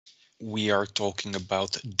we are talking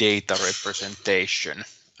about data representation,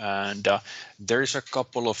 and there is a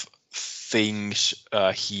couple of things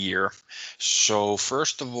here. So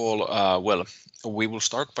first of all, well, we will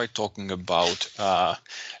start by talking about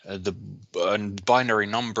the binary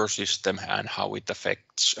number system and how it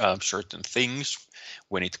affects certain things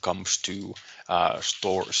when it comes to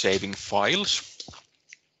saving files.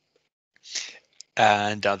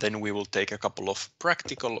 And then we will take a couple of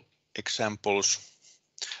practical examples,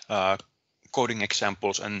 coding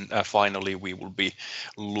examples, and finally we will be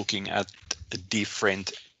looking at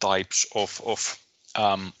different types of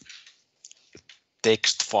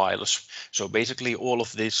text files. So basically all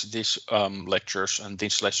of these lectures and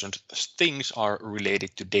these lessons things are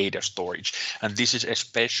related to data storage, and this is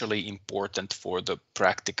especially important for the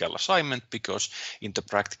practical assignment, because in the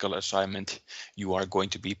practical assignment you are going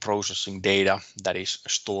to be processing data that is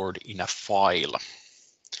stored in a file.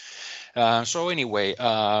 So anyway,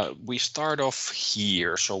 we start off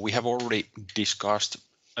here. So we have already discussed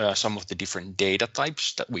some of the different data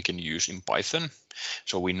types that we can use in Python.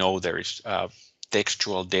 So we know there is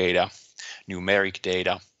textual data, numeric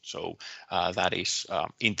data, so that is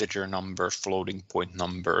integer numbers, floating point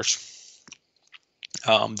numbers.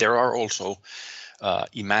 There are also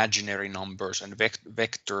imaginary numbers and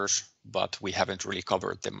vectors, but we haven't really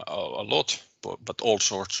covered them a lot, but all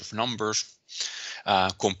sorts of numbers.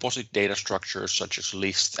 Composite data structures such as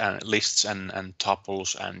lists and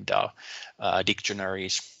tuples and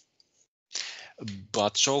dictionaries.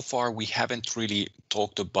 But so far we haven't really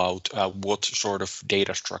talked about what sort of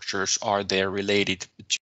data structures are there related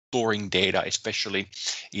to storing data, especially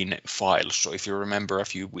in files. So if you remember a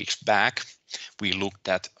few weeks back, we looked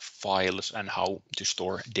at files and how to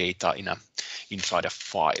store data inside a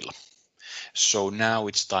file. So now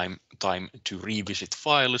it's time to revisit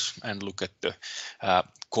files and look at the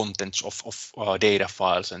contents of data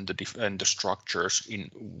files and the structures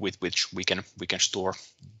with which we can store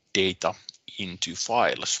data into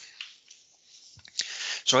files.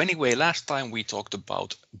 So anyway, last time we talked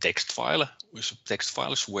about text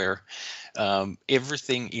files where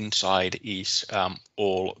everything inside is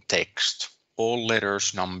all text, all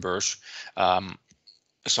letters, numbers,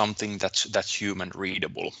 something that's human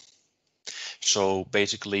readable. So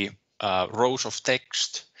basically rows of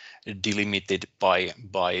text delimited by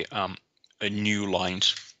new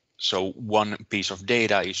lines. So one piece of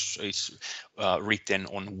data is written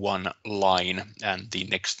on one line, and the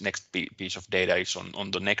next piece of data is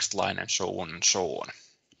on the next line, and so on and so on.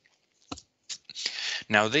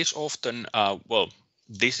 Now this often, well,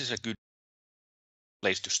 this is a good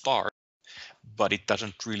place to start, but it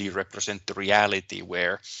doesn't really represent the reality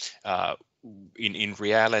where in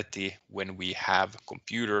reality, when we have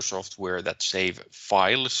computer software that save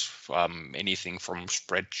files, anything from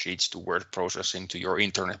spreadsheets to word processing to your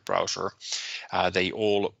internet browser, they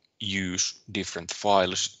all use different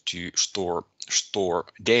files to store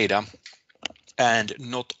data, and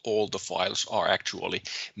not all the files are actually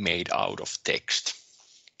made out of text.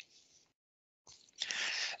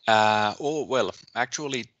 Well,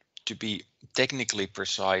 actually, to be technically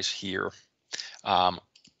precise here,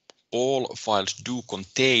 all files do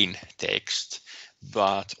contain text,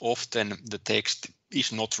 but often the text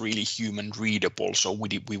is not really human readable, so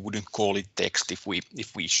we wouldn't call it text if we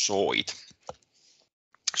saw it.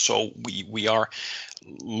 So we are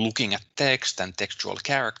looking at text and textual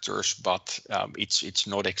characters, but it's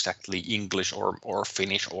not exactly English or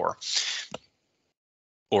Finnish or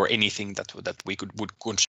anything that we would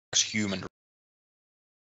consider as human.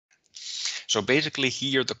 So basically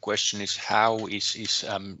here the question is how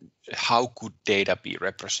could data be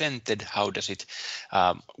represented? How does it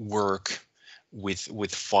work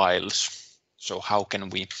with files? So how can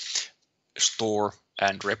we store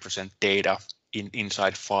and represent data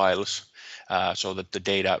inside files so that the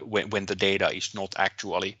data, when the data is not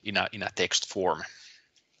actually in a text form?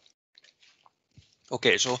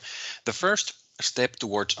 Okay, so the first step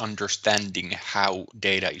towards understanding how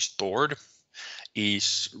data is stored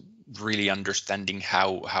is really understanding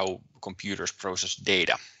how computers process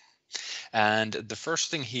data. And the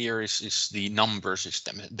first thing here is the number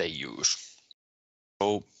system they use.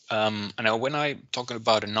 So now when I'm talking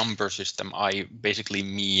about a number system, I basically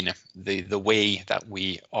mean the way that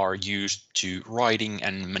we are used to writing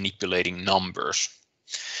and manipulating numbers.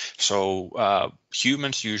 So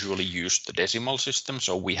humans usually use the decimal system.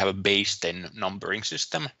 So we have a base 10 numbering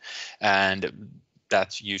system, and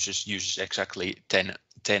that uses exactly 10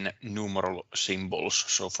 numeral symbols,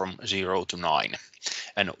 so from 0 to 9,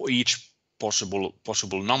 and each possible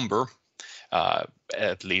number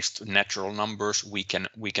at least natural numbers, we can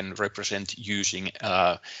represent using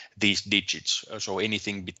these digits. So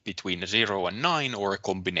anything between 0 and 9 or a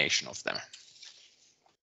combination of them.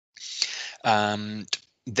 And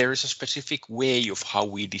there is a specific way of how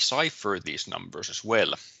we decipher these numbers as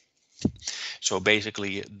well. So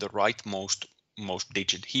basically, the rightmost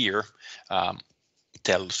digit here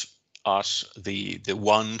tells us the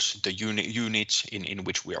ones, the units in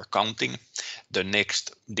which we are counting. The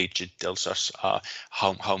next digit tells us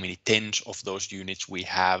how many tens of those units we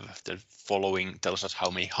have. The following tells us how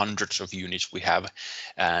many hundreds of units we have,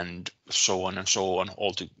 and so on,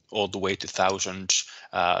 all the way to thousands,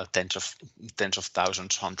 tens of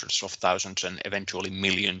thousands, hundreds of thousands, and eventually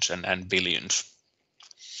millions and billions.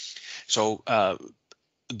 So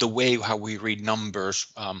the way how we read numbers,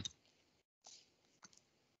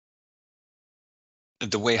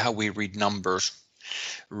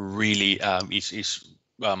 really is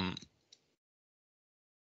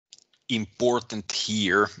important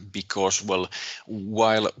here, because, well,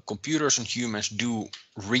 while computers and humans do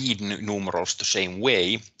read numerals the same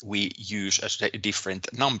way, we use a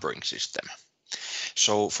different numbering system.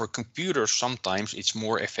 So for computers, sometimes it's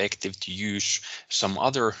more effective to use some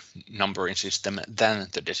other numbering system than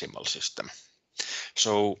the decimal system.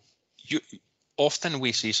 So often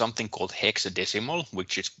we see something called hexadecimal,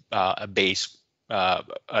 which is a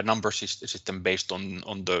number system based on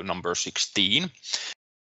the number 16.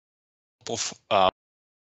 Of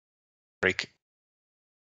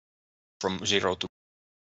from 0 to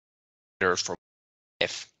from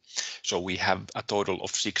F. So we have a total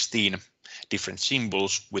of 16 different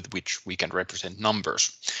symbols with which we can represent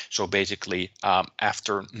numbers. So basically,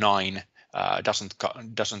 after 9 doesn't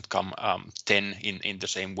come 10 in the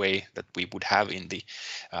same way that we would have in the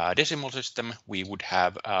decimal system. We would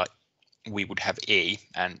have A,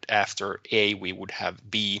 and after A we would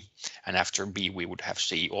have B, and after B we would have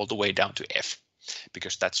C, all the way down to F,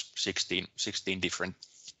 because that's 16 different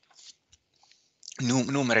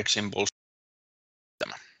numeric symbols.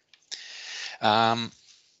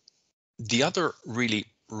 The other really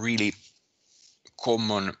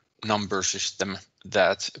common number system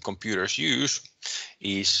that computers use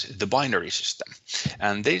is the binary system,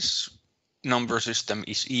 and this number system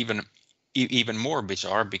is even more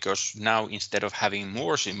bizarre, because now, instead of having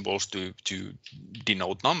more symbols to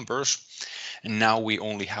denote numbers, now we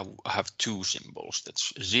only have 2 symbols.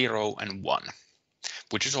 That's 0 and 1,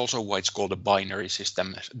 which is also why it's called a binary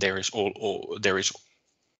system. There is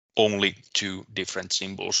only 2 different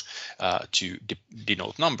symbols to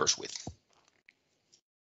denote numbers with.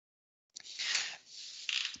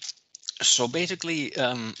 So basically,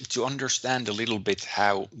 to understand a little bit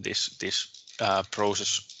how this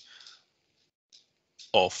process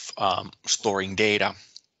of storing data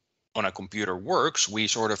on a computer works, we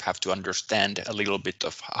sort of have to understand a little bit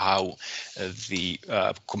of how the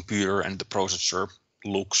computer and the processor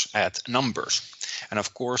looks at numbers. And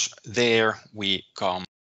of course, there we come to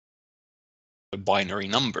the binary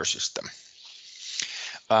number system.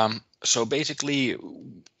 So basically,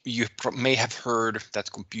 you may have heard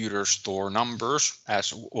that computers store numbers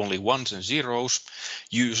as only ones and zeros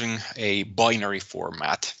using a binary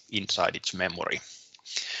format inside its memory.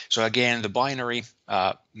 So again, the binary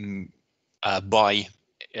in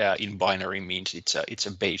binary means it's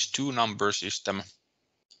a base 2 number system,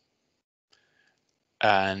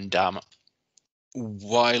 and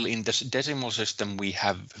while in the decimal system we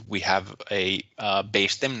have a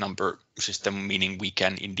base 10 number system, meaning we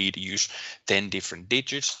can indeed use 10 different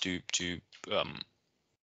digits to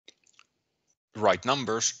write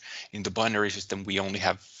numbers. In the binary system we only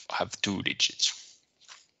have 2 digits.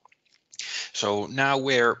 So now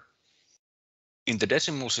where in the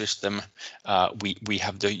decimal system we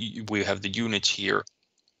have the units here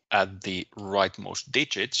at the rightmost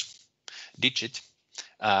digit.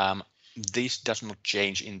 This does not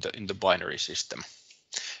change in the binary system.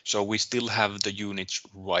 So we still have the units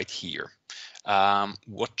right here.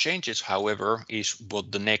 What changes, however, is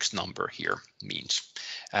what the next number here means.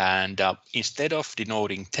 And instead of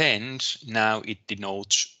denoting tens, now it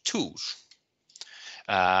denotes 2s.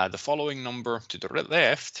 The following number to the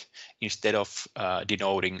left, instead of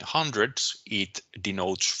denoting hundreds, it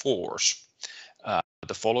denotes 4s.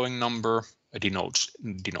 The following number denotes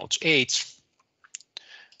 8s.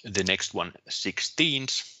 The next one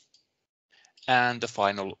 16s, and the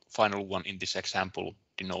final one in this example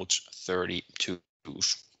denotes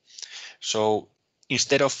 32s. So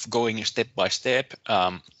instead of going step by step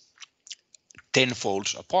 10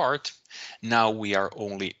 folds apart, now we are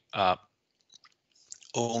only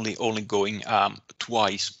going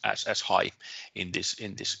twice as high in this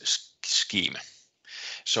scheme.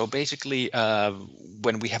 So basically,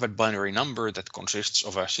 when we have a binary number that consists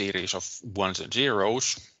of a series of ones and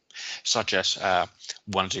zeros, such as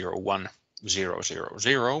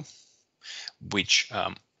 101,000, which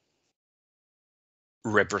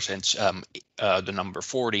represents the number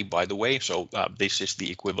 40, by the way. So this is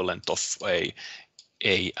the equivalent of a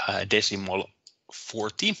decimal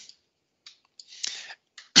 40.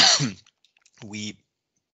 We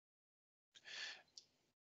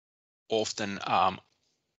often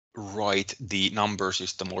write the number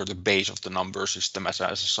system or the base of the number system as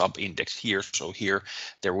a sub-index here. So here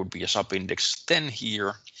there would be a sub-index 10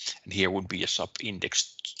 here, and here would be a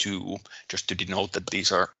sub-index 2, just to denote that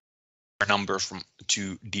these are numbers from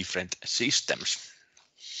two different systems.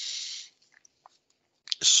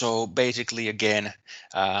 So basically, again,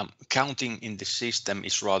 counting in the system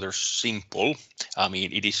is rather simple. I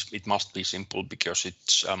mean, it must be simple because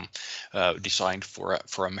it's designed for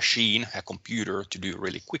a machine, a computer, to do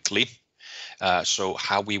really quickly. So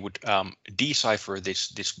how we would decipher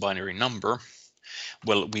this binary number?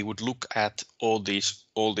 Well, we would look at all these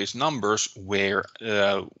numbers where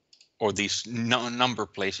or these number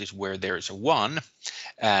places where there is a 1,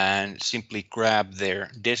 and simply grab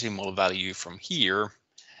their decimal value from here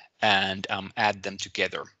and add them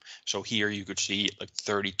together. So here you could see like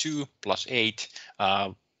 32 plus 8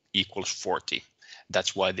 equals 40.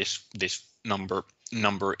 That's why this number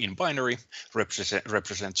in binary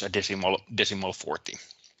represents a decimal 40.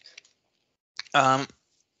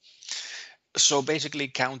 So basically,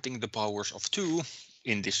 counting the powers of 2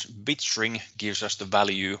 in this bit string gives us the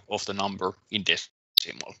value of the number in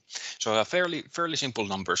decimal. So a fairly simple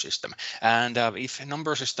number system. And if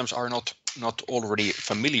number systems are not already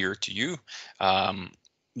familiar to you,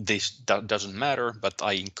 this doesn't matter, but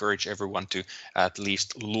I encourage everyone to at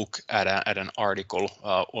least look at an article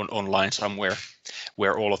online somewhere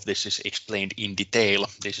where all of this is explained in detail.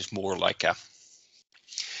 This is more like a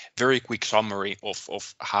very quick summary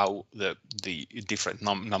of how the different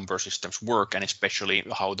number systems work, and especially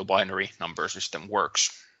how the binary number system works.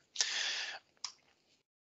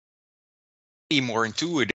 More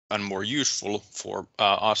intuitive and more useful for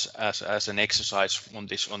us as an exercise on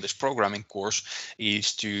this programming course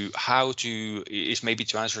is maybe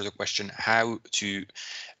to answer the question how to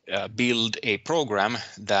build a program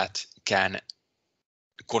that can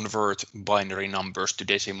convert binary numbers to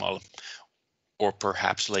decimal, or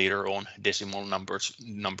perhaps later on decimal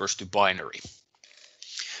numbers to binary.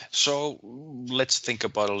 So let's think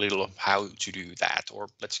about a little how to do that, or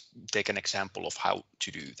let's take an example of how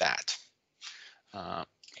to do that.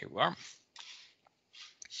 Here we are.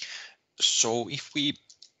 So if we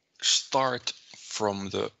start from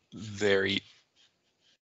the very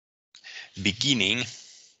beginning,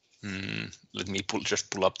 let me just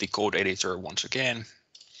pull up the code editor once again.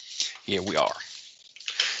 Here we are.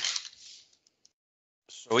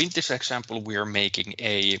 So in this example, we are making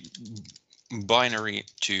a binary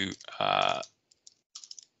to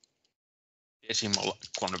decimal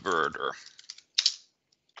converter.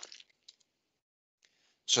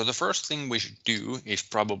 So the first thing we should do is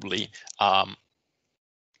probably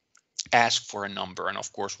ask for a number, and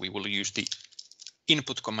of course we will use the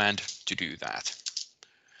input command to do that.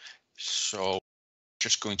 So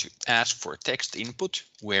just going to ask for a text input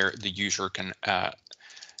where the user can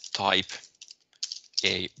type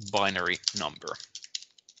a binary number.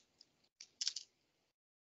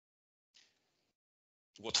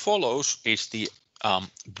 What follows is the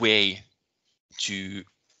way to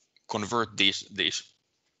convert these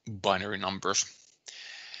binary numbers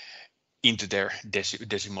into their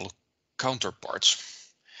decimal counterparts.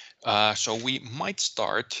 So we might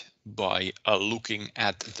start by looking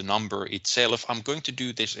at the number itself. I'm going to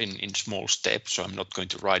do this in small steps, so I'm not going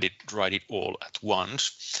to write it all at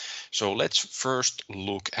once. So let's first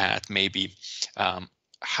look at maybe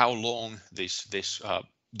how long the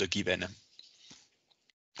given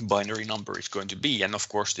binary number is going to be, and of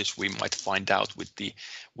course this we might find out with the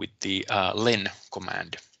len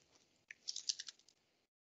command.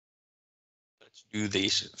 Let's do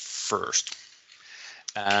this first,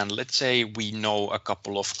 and let's say we know a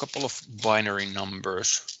couple of binary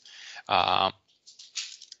numbers. I'm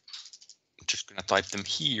just going to type them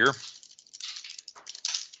here.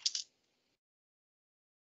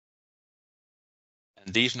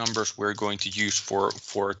 And these numbers we're going to use for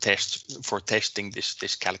testing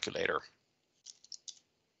this calculator.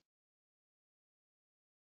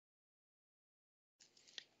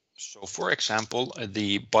 So, for example,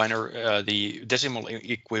 the decimal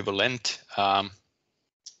equivalent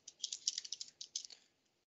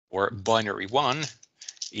or binary 1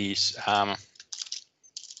 is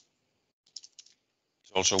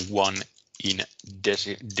also 1 in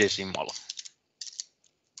decimal.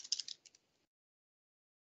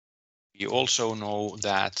 We also know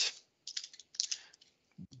that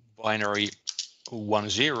binary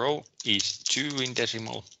 10 is 2 in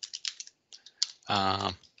decimal.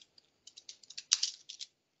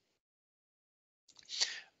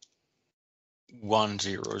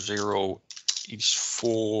 100 is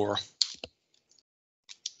 4.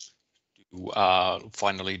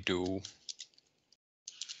 Finally do,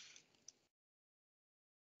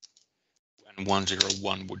 and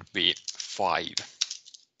 101 would be 5.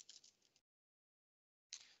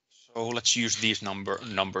 So let's use these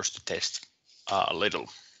numbers to test a little.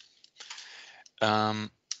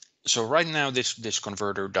 So right now this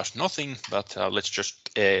converter does nothing, but let's just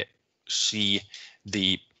see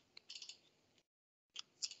the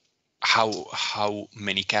how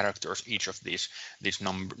many characters each of these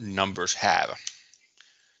numbers have.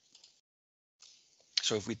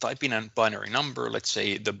 So if we type in a binary number, let's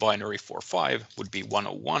say the binary for 5 would be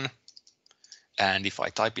 101. And if I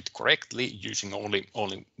type it correctly using only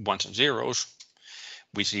ones and zeros,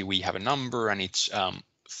 we see we have a number and it's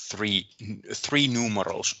three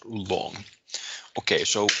numerals long. Okay,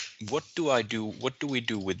 so what do I do? What do we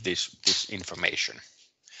do with this information?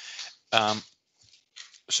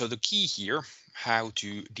 So the key here, how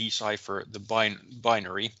to decipher the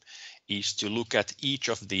binary, is to look at each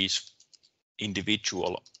of these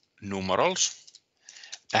individual numerals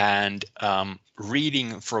and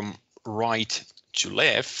reading from right to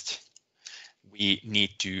left, we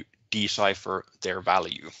need to decipher their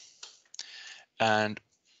value. And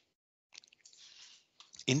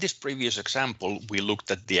in this previous example, we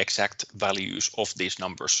looked at the exact values of these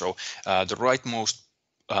numbers. So the rightmost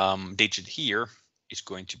digit here is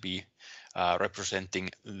going to be representing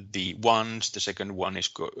the ones. The second one is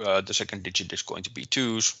the second digit is going to be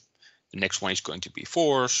 2s. The next one is going to be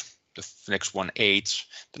 4s. The next one 8s.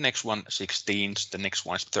 The next one 16s. The next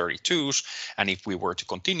one is 32s. And if we were to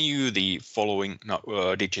continue, the following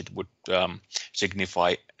digit would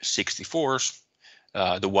signify 64s.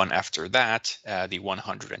 The one after that, the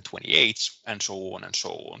 128s, and so on and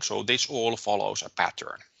so on. So this all follows a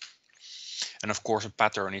pattern. And of course, a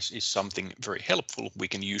pattern is something very helpful. We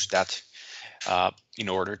can use that in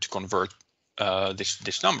order to convert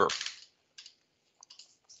this number.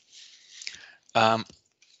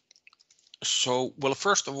 So, well,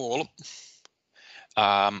 first of all,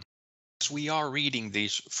 as we are reading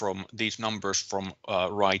these numbers from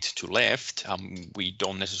right to left, we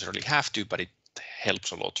don't necessarily have to, but it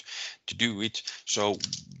helps a lot to do it. So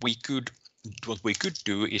what we could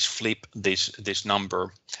do is flip this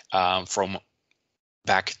number from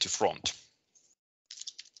back to front.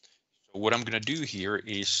 So what I'm going to do here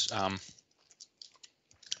is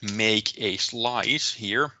make a slice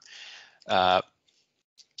here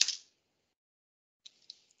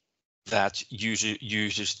that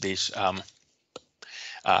uses this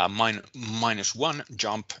 -1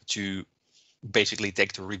 jump to basically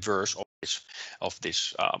take the reverse of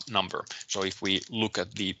this number. So if we look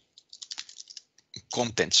at the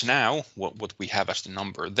contents now, what we have as the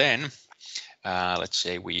number then, let's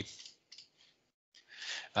say we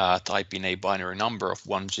type in a binary number of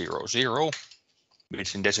 100,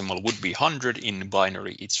 which in decimal would be 100. In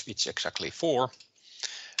binary, it's exactly 4.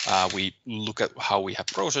 We look at how we have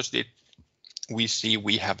processed it. We see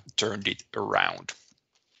we have turned it around.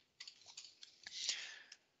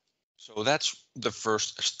 So that's the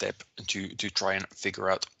first step to try and figure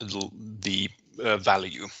out the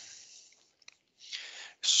value.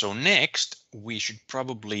 So next, we should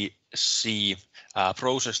probably see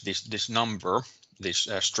process this number, this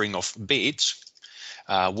string of bits,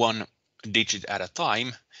 one digit at a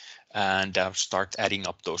time, and start adding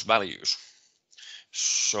up those values.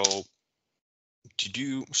 So to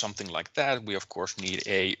do something like that, we of course need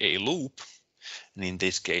a loop, and in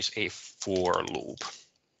this case, a for loop.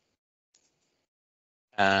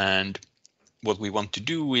 And what we want to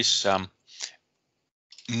do is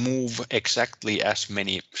move exactly as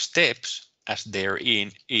many steps as there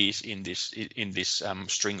is in this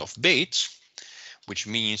string of bits, which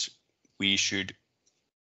means we should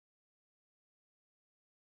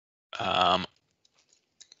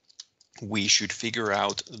figure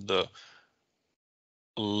out the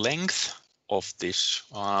length of this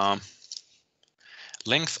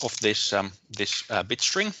bit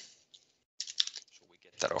string. So we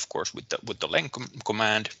get that, of course, with the length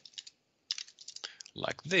command,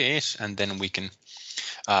 like this, and then we can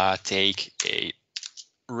take a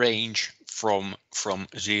range from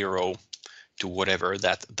 0 to whatever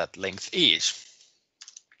that length is.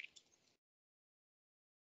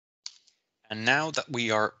 And now that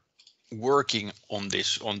we are working on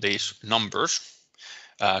these numbers.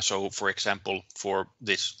 So for example, for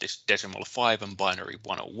this decimal 5 and binary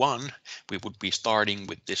 101, we would be starting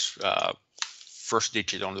with this first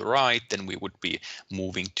digit on the right, then we would be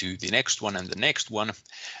moving to the next one and the next one.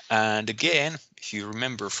 And again, if you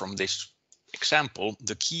remember from this example,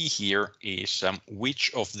 the key here is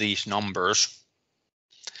which of these numbers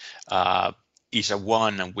is a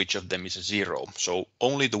 1 and which of them is a 0. So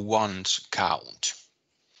only the ones count.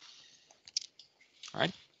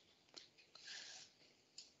 Right?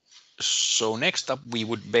 So next up, we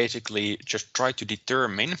would basically just try to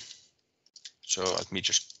determine. So let me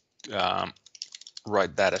just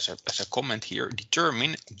write that as a comment here.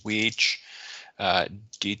 Determine which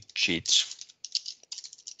digits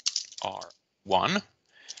are 1,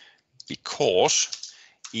 because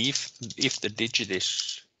if the digit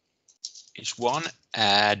is 1,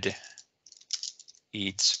 add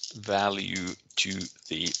its value to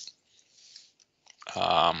the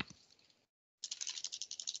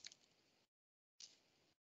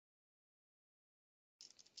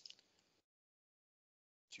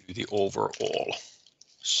overall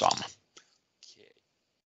sum. Okay.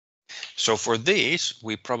 So for this,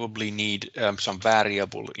 we probably need some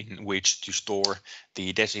variable in which to store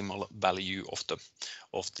the decimal value of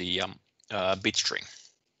the bit string.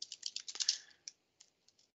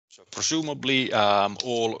 So presumably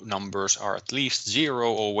all numbers are at least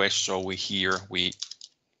 0 always. So we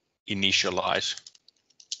initialize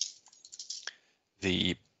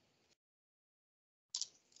the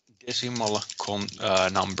decimal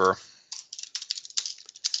number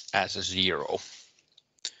as a 0.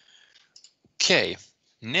 Okay,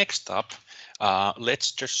 next up,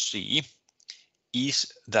 let's just see,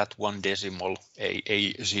 is that one decimal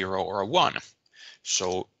a 0 or a 1?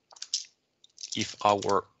 So if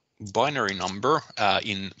our binary number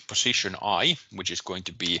in position I, which is going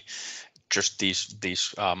to be just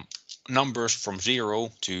these numbers from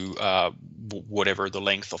 0 to whatever the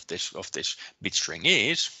length of this bit string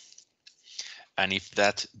is, and if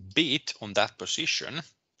that bit on that position,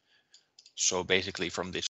 so basically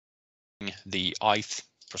from this the ith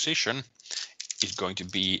position is going to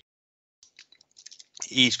be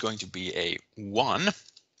a 1,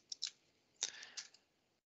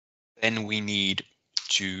 then we need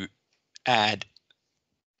to add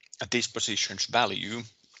this position's value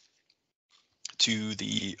to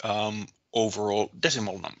the overall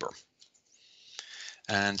decimal number,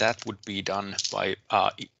 and that would be done by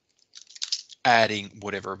adding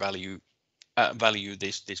whatever value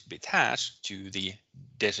this bit has to the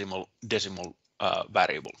decimal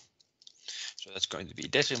variable. So that's going to be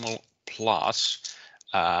decimal plus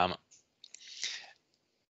 2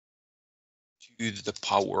 to the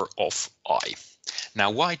power of I.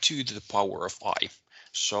 Now, why 2 to the power of I?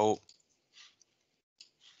 So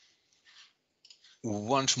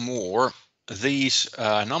once more, these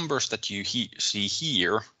numbers that you see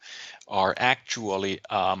here are actually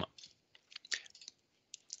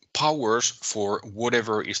powers for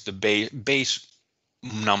whatever is the base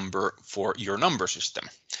number for your number system.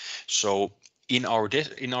 So in our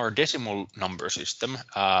decimal number system,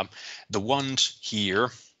 the ones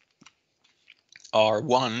here are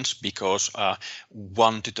ones because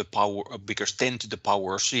 1 to the power, because 10 to the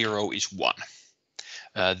power 0 is 1.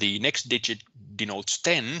 The next digit denotes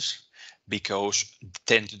tens because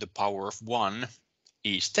 10 to the power of 1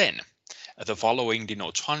 is 10. The following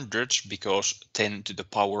denotes hundreds because 10 to the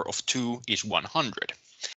power of 2 is 100.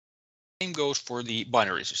 Same goes for the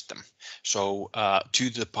binary system. So 2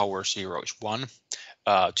 to the power 0 is 1,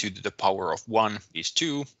 2 to the power of 1 is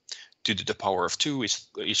 2, 2 to the power of 2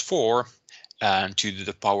 is 4, and 2 to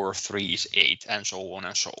the power of 3 is 8, and so on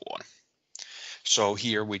and so on. So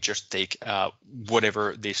here we just take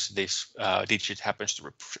whatever this digit happens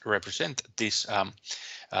to represent, this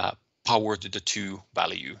power to the 2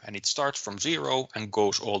 value, and it starts from 0 and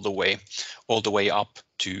goes all the way up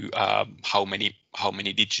to how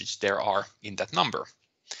many digits there are in that number.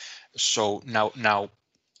 So now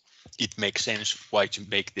it makes sense why to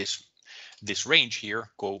make this range here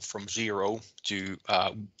go from 0 to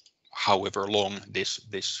however long this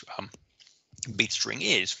bit string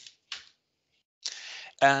is.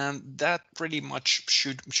 And that pretty much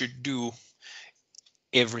should do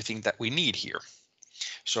everything that we need here.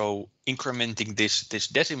 So incrementing this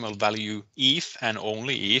decimal value if and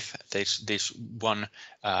only if this one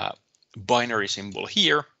binary symbol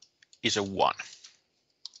here is a 1.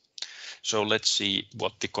 So let's see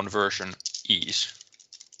what the conversion is.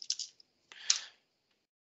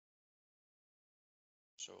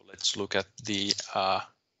 So let's look at the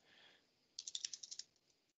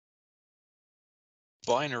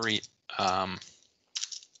binary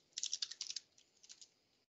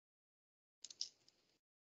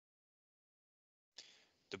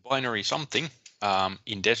the binary something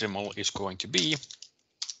in decimal is going to be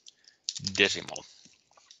decimal.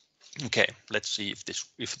 Okay, let's see if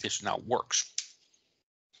this now works.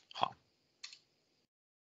 And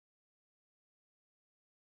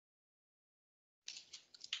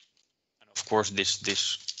of course,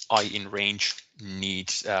 this I in range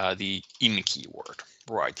needs the in keyword.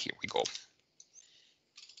 Right, here we go.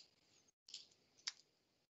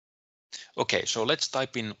 Okay, so let's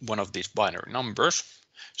type in one of these binary numbers.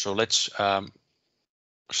 So let's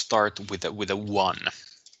start with a 1.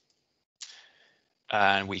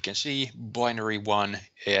 And we can see binary 1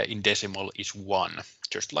 in decimal is 1,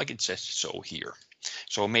 just like it says so here.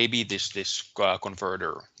 So maybe this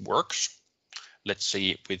converter works. Let's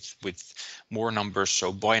see with more numbers.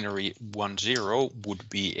 So binary 10 would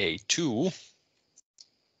be a 2.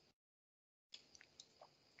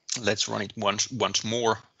 Let's run it once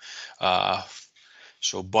more.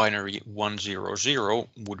 So binary 100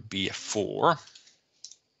 would be a 4.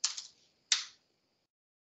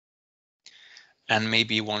 And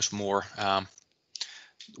maybe once more,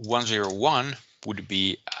 101 would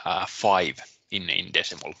be 5 in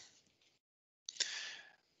decimal.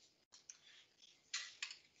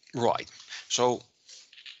 Right, so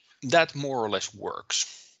that more or less works.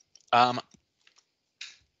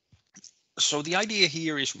 So the idea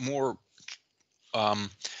here is more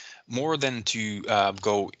than to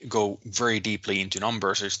go very deeply into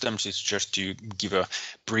number systems. It's just to give a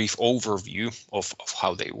brief overview of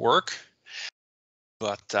how they work.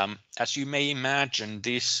 But as you may imagine,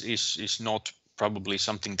 this is not probably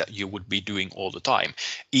something that you would be doing all the time,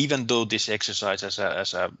 even though this exercise as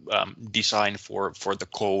a design for the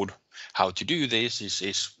code how to do this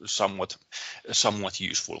is somewhat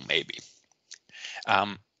useful maybe.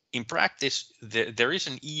 In practice, there is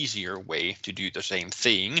an easier way to do the same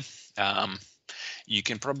thing. You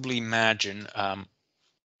can probably imagine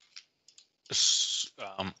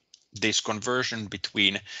this conversion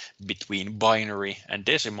between binary and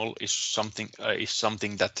decimal is something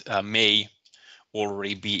that may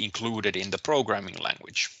already be included in the programming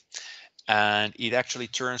language, and it actually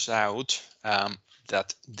turns out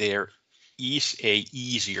that there is a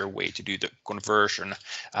easier way to do the conversion.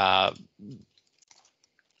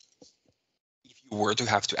 If you were to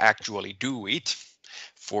have to actually do it,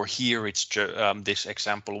 for here it's this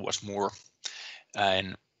example was more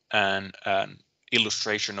an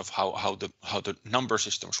illustration of how the number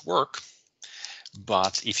systems work.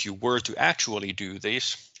 But if you were to actually do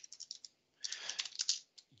this,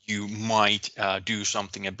 you might do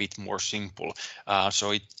something a bit more simple.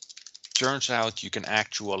 So it turns out you can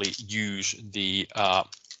actually use the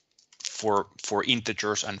for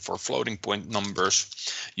integers and for floating point numbers,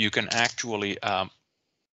 you can actually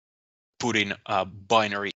put in a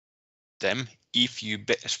binary them if you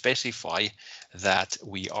specify that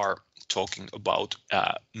we are talking about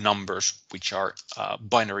numbers which are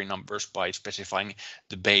binary numbers by specifying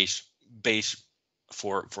the base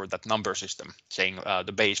for that number system, saying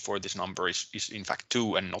the base for this number is in fact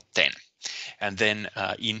 2 and not 10, and then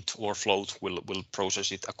int or float will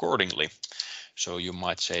process it accordingly. So you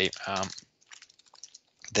might say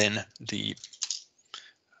then the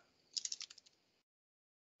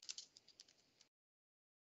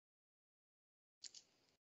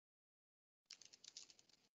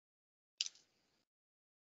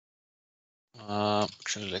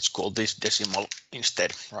actually, let's call this decimal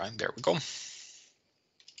instead. Right, there we go.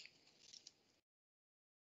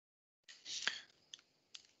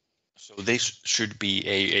 So this should be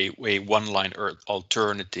a one-line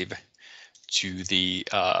alternative to the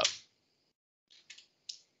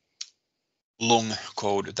long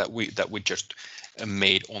code that we just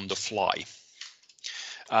made on the fly.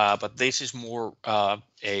 But this is more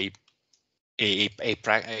a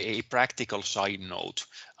practical side note.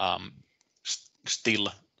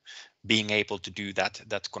 Still, being able to do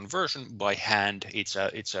that conversion by hand, it's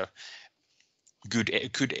a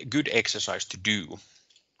good exercise to do.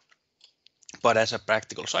 But as a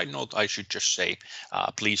practical side note, I should just say,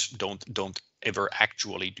 please don't ever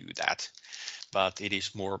actually do that. But it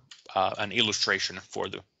is more an illustration for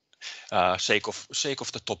the sake of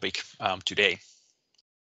the topic today.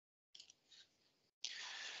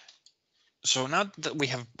 So now that we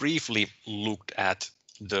have briefly looked at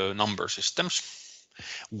the number systems,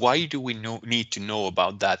 why do we need to know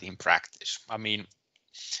about that in practice? I mean,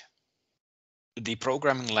 the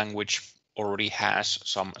programming language already has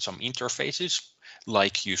some interfaces,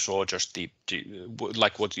 like you saw just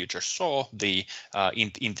like what you just saw. The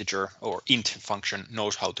integer or int function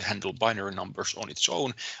knows how to handle binary numbers on its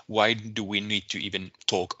own. Why do we need to even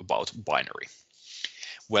talk about binary?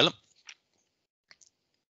 Well,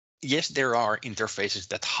 yes, there are interfaces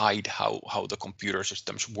that hide how the computer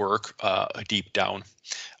systems work deep down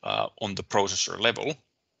on the processor level.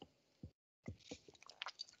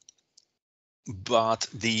 But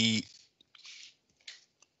the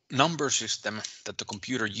number system that the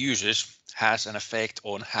computer uses has an effect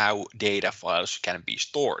on how data files can be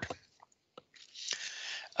stored.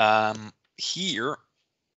 Here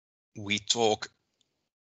we talk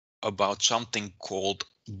about something called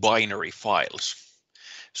binary files.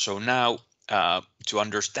 So now to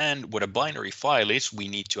understand what a binary file is, we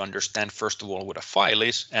need to understand first of all what a file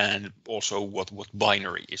is and also what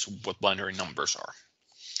binary is, what binary numbers are.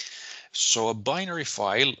 So a binary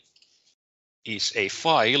file is a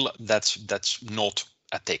file that's not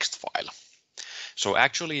a text file. So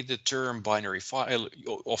actually the term binary file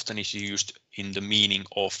often is used in the meaning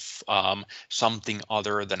of something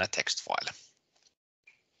other than a text file.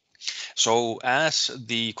 So as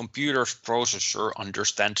the computer's processor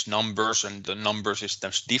understands numbers and the number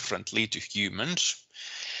systems differently to humans,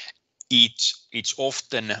 it's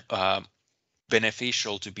often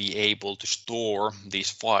beneficial to be able to store these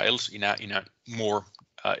files in a more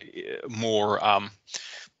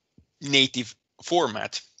native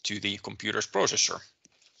format to the computer's processor.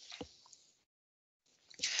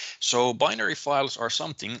 So binary files are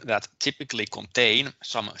something that typically contain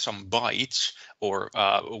some bytes or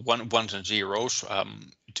ones and zeros.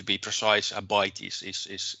 To be precise, a byte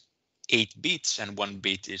is 8 bits and 1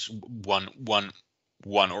 bit is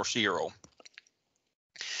one or 0.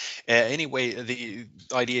 Anyway, the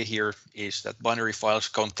idea here is that binary files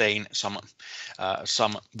contain some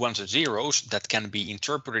ones and zeros that can be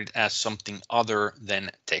interpreted as something other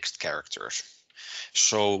than text characters.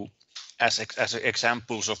 So as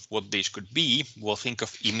examples of what these could be, we'll think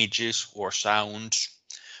of images or sounds,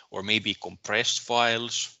 or maybe compressed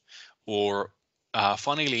files, or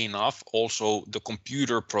funnily enough, also the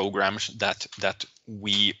computer programs that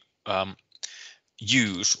we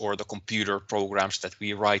use, or the computer programs that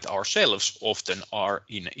we write ourselves, often are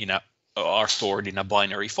are stored in a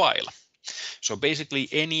binary file. So basically,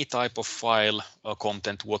 any type of file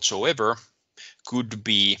content whatsoever could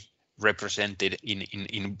be represented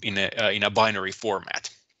in a binary format.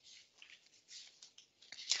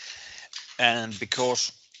 And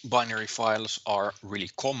because binary files are really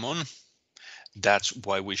common, that's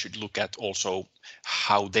why we should look at also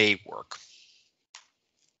how they work.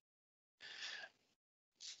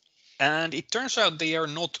 And it turns out they are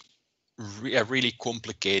not a really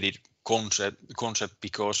complicated concept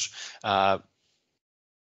because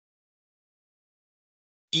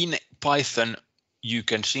in Python you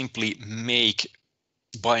can simply make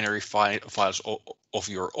binary files of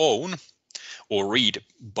your own, or read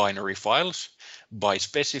binary files by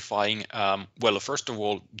specifying, well, first of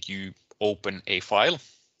all, you open a file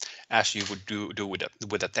as you would do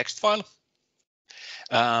with a text file.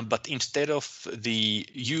 But instead of the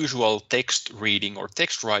usual text reading or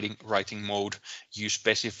text writing mode, you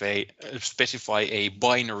specify a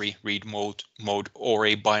binary read mode or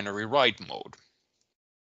a binary write mode.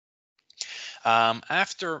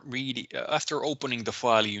 After opening the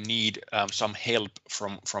file, you need some help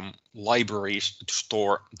from libraries to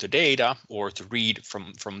store the data or to read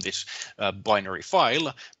from this binary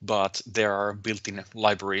file, but there are built-in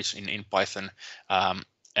libraries in Python.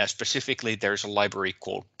 Specifically, there's a library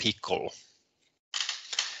called Pickle.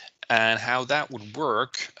 And how that would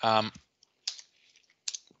work,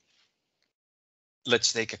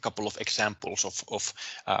 let's take a couple of examples of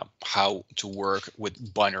how to work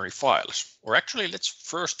with binary files. Or actually, let's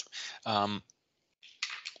first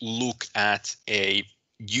look at a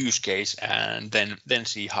use case and then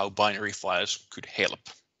see how binary files could help.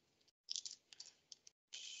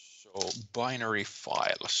 So binary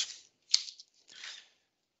files.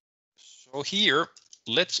 So here,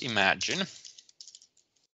 let's imagine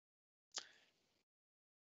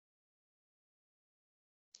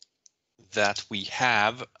that we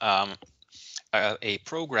have a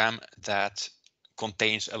program that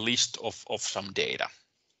contains a list of some data.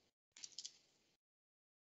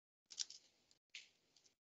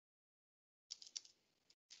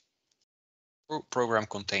 Program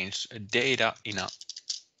contains data in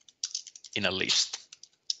a list.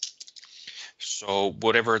 So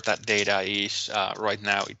whatever that data is right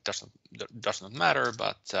now, it does not matter,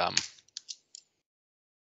 but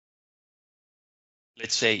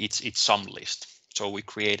let's say it's some list. So we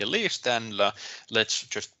create a list and let's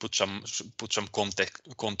just put some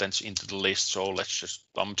contents into the list. So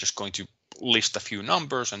I'm just going to list a few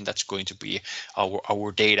numbers, and that's going to be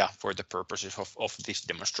our data for the purposes of this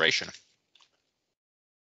demonstration.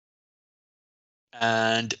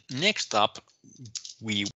 And next up,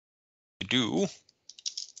 we do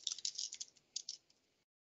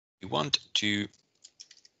we want to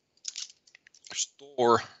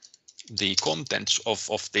store the contents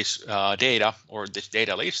of this data or this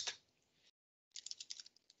data list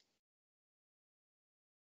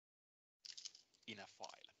in a file.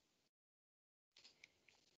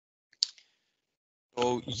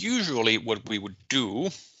 So usually what we would do,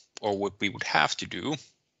 or what we would have to do,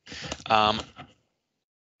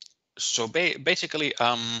 so basically,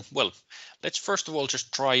 well, let's first of all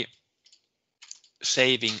just try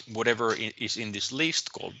saving whatever is in this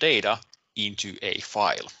list called data into a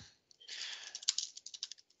file.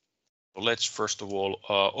 So let's first of all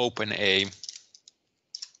open a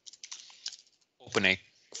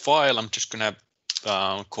file. I'm just gonna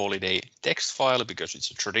call it a text file because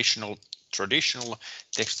it's a traditional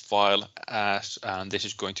text file, and this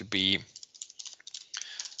is going to be,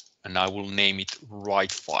 and I will name it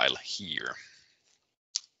write file here.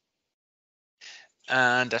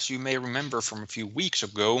 And as you may remember from a few weeks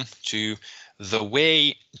ago, the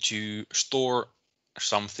way to store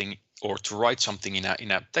something or to write something in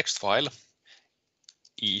a text file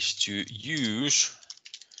is to use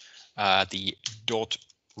the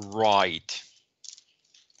 .write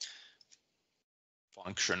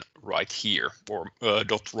function right here, or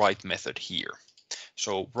 .write method here.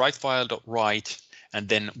 So write file.write, and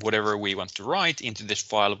then whatever we want to write into this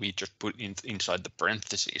file, we just put inside the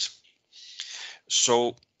parentheses.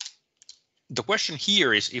 So the question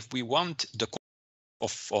here is, if we want the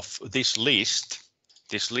of this list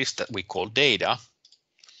that we call data,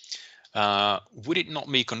 would it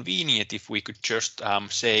not be convenient if we could just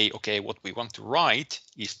say, okay, what we want to write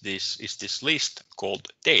is this list called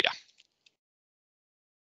data.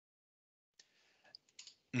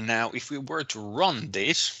 Now, if we were to run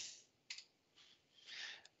this,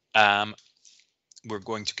 we're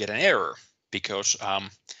going to get an error because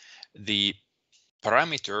the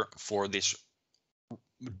parameter for this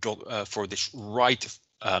write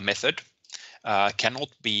method cannot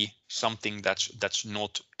be something that's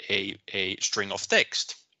not a string of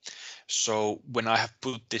text. So when I have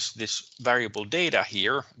put this variable data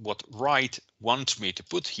here, what write wants me to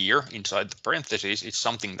put here inside the parentheses is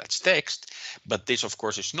something that's text, but this of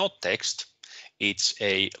course is not text, it's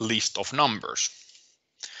a list of numbers.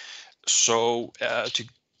 So to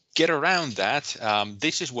get around that,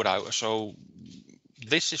 this is what I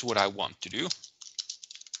want to do.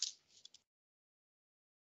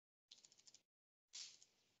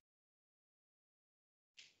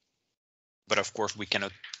 But of course we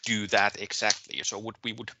cannot do that exactly. So what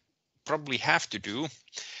we would probably have to do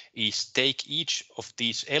is take each of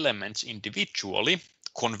these elements individually,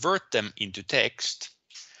 convert them into text,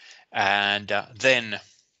 and then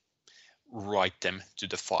write them to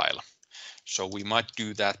the file. So we might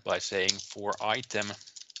do that by saying for item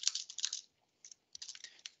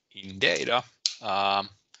in data,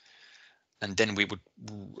 and then we would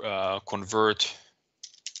convert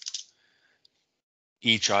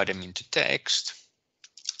each item into text.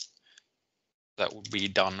 That would be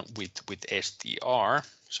done with str.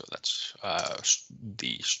 So that's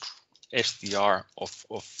the str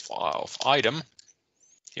of item.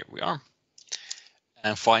 Here we are.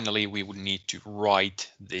 And finally, we would need to write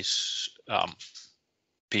this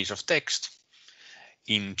piece of text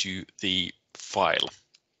into the file.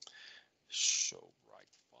 So write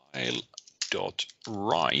file dot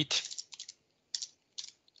write,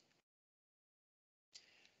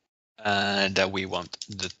 and we want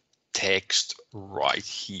the text right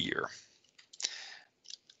here.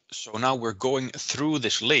 So now we're going through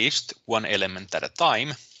this list one element at a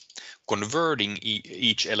time, converting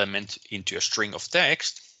each element into a string of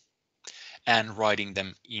text and writing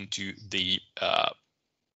them into the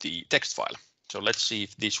text file. So let's see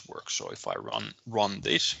if this works. So if I run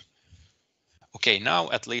this, okay, now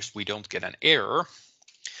at least we don't get an error.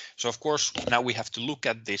 So of course now we have to look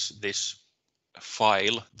at this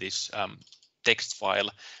file, this text file,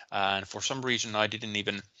 and for some reason I didn't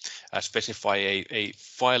even specify a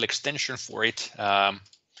file extension for it,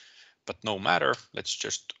 but no matter, let's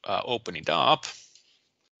just open it up.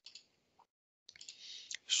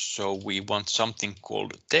 So we want something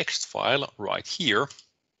called text file right here.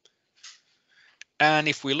 And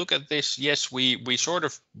if we look at this, yes, we sort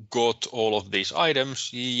of got all of these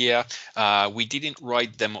items. Yeah, we didn't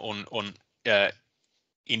write them on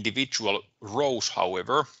individual rows,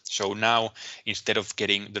 however. So now instead of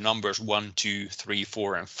getting the numbers 1, 2, 3,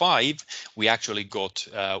 4, and 5, we actually got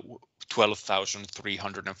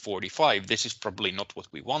 12,345. This is probably not what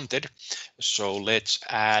we wanted. So let's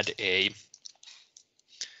add a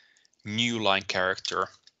new line character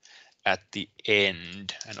at the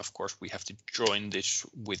end, and of course we have to join this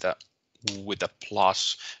with a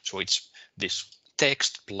plus, so it's this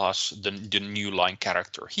text plus the new line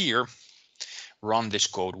character here. Run this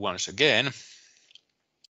code once again.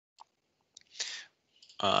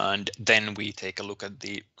 And then we take a look at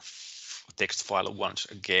the text file once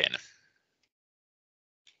again.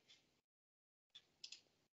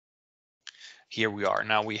 Here we are.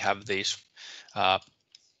 Now we have these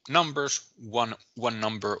numbers, one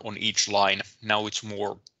number on each line. Now it's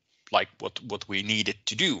more like what we needed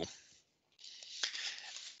to do.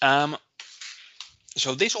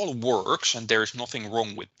 So this all works and there is nothing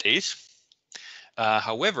wrong with this.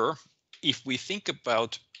 However, if we think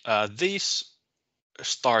about this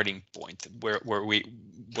starting point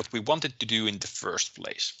what we wanted to do in the first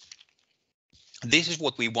place, this is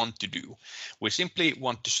what we want to do. We simply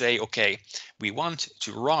want to say, okay, we want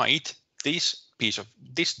to write this piece of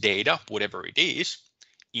this data, whatever it is,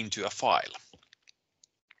 into a file.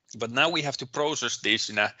 But now we have to process this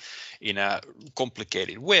in a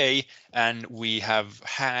complicated way, and we have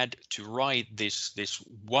had to write this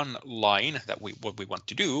one line that what we want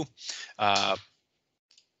to do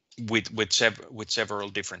with several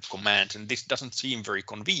different commands, and this doesn't seem very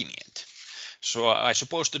convenient. So I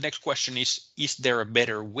suppose the next question is there a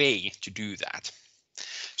better way to do that?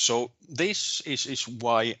 So this is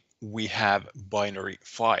why we have binary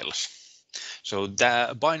files. So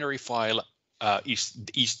the binary file is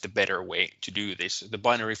the better way to do this. The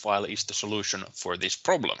binary file is the solution for this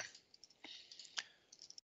problem.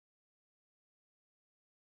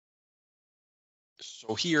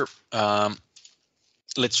 So here,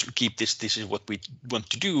 let's keep this. This is what we want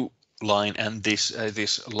to do line, and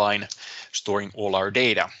this line storing all our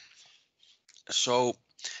data. So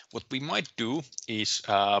what we might do is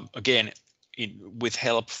again with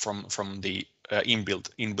help from the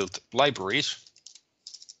inbuilt libraries.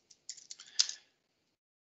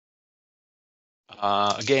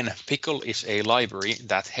 Again, Pickle is a library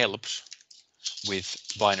that helps with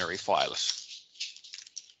binary files.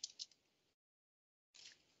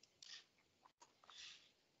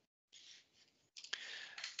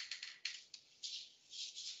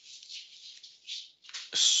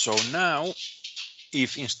 So now,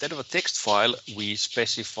 if instead of a text file, we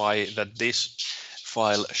specify that this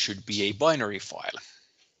file should be a binary file.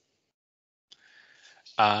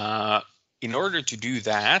 In order to do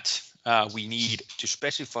that, we need to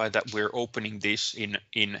specify that we're opening this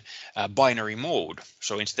in binary mode.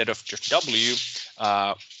 So instead of just W,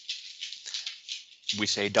 we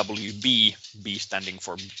say WB, B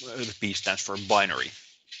stands for binary.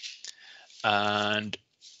 And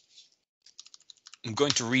I'm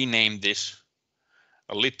going to rename this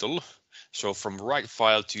a little. So from write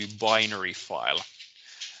file to binary file,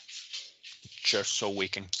 just so we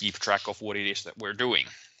can keep track of what it is that we're doing.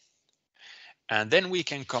 And then we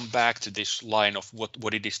can come back to this line of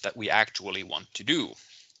what it is that we actually want to do.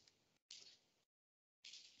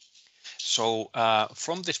 So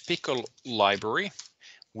from this Pickle library,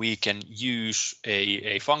 we can use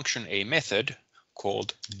a function, a method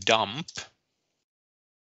called dump,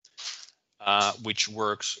 which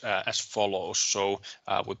works as follows. So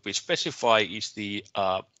what we specify is the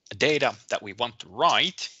data that we want to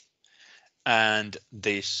write, and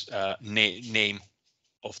this name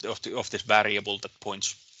of this variable that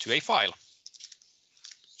points to a file.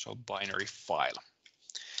 So binary file.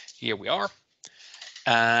 Here we are.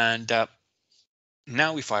 And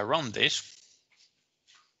now if I run this,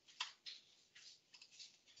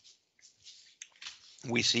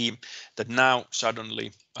 we see that now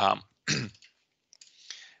suddenly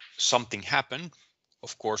something happened.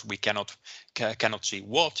 Of course, we cannot see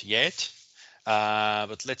what yet,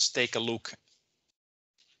 but let's take a look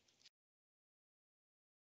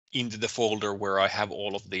into the folder where I have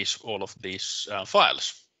all of these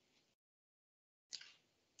files.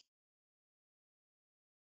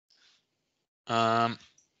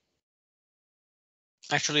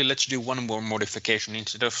 Actually, let's do one more modification.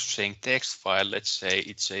 Instead of saying text file, let's say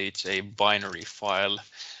it's a binary file.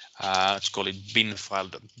 Let's call it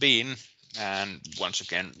bin.bin, and once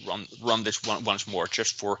again run this once more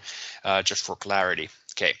just for clarity.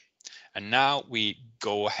 Okay, and now we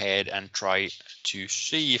go ahead and try to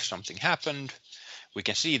see if something happened. We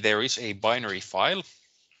can see there is a binary file.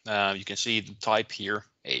 You can see the type here,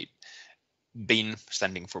 a bin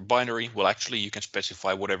standing for binary. Well, actually, you can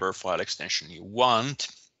specify whatever file extension you want,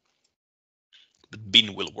 but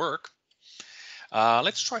bin will work.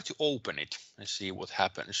 Let's try to open it and see what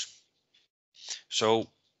happens. So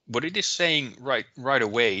what it is saying right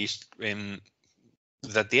away is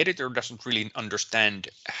that the editor doesn't really understand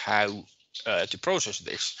how to process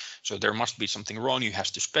this. So there must be something wrong. You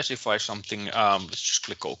have to specify something. Let's just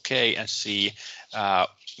click OK and see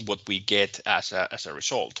what we get as a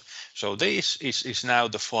result. So this is now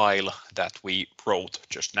the file that we wrote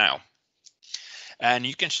just now. And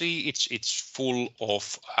you can see it's full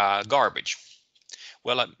of garbage.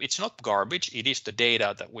 Well, it's not garbage. It is the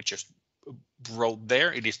data that we just wrote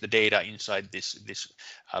there. It is the data inside this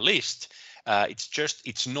list.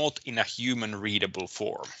 It's not in a human readable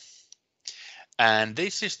form. And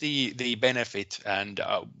this is the benefit and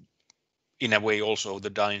in a way also the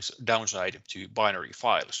downside to binary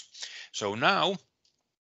files. So now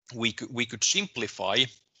we could simplify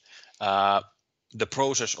the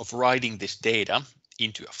process of writing this data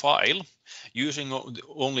into a file using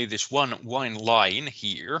only this one line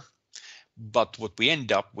here. But what we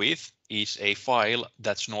end up with is a file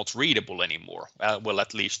that's not readable anymore. Well,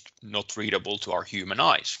 at least not readable to our human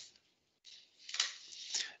eyes.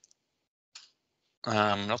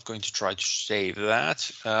 I'm not going to try to save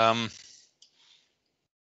that.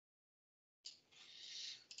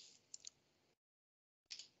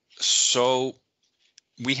 So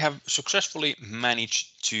we have successfully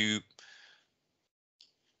managed to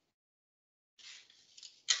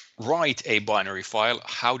write a binary file.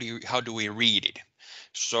 How do we read it?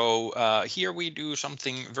 So here we do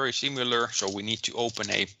something very similar. So we need to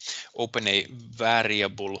open a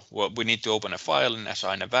variable. Well, we need to open a file and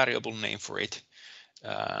assign a variable name for it.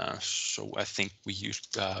 So I think we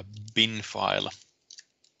used bin file,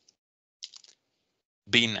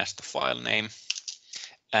 bin as the file name.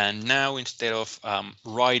 And now instead of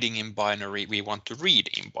writing in binary, we want to read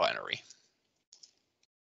in binary.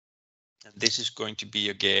 And this is going to be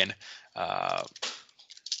again,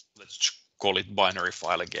 let's call it binary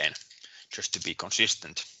file again, just to be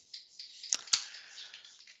consistent.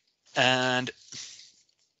 And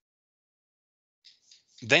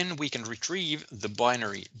then we can retrieve the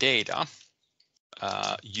binary data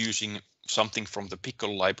using something from the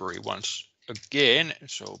pickle library once again.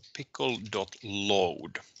 So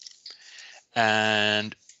pickle.load.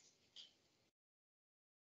 And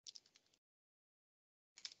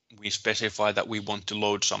we specify that we want to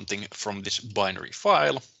load something from this binary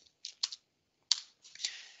file.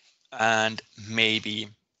 And maybe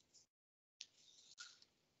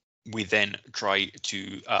we then try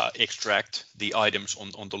to extract the items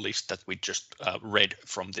on the list that we just read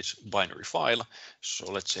from this binary file.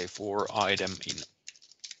 So let's say for item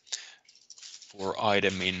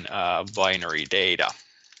in binary data.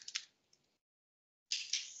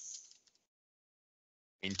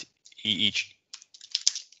 In each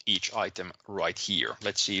item right here.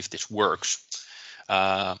 Let's see if this works.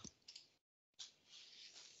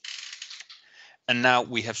 And now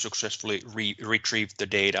we have successfully retrieved the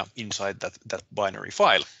data inside that binary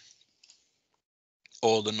file.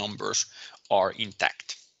 All the numbers are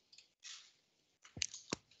intact.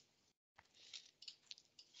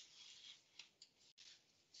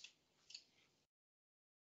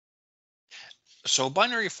 So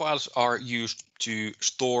binary files are used to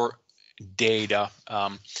store data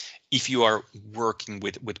if you are working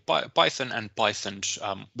with Python and Python's,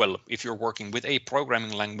 well, if you're working with a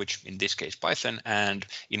programming language, in this case Python, and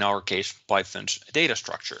in our case Python's data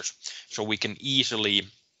structures. So we can easily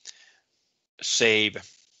save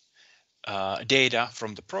data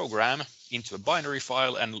from the program into a binary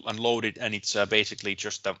file and load it, and it's basically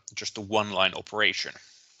just a one-line operation.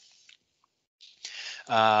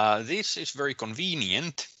 This is very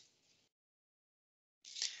convenient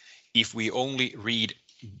if we only read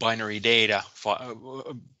binary data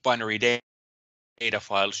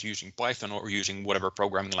files using Python or using whatever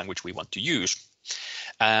programming language we want to use.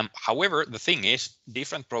 However, the thing is,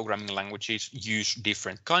 different programming languages use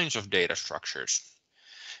different kinds of data structures.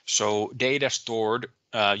 So data stored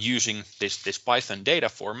using this Python data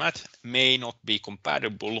format may not be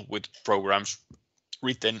compatible with programs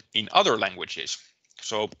written in other languages.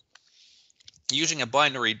 So using a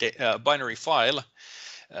binary file,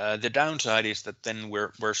 the downside is that then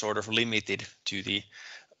we're sort of limited to the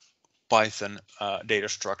Python data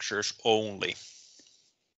structures only.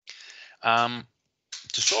 To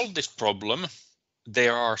solve this problem,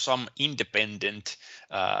 there are some independent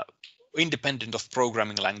of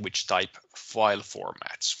programming language type file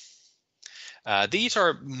formats. These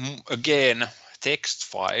are again text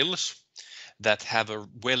files that have a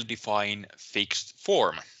well-defined fixed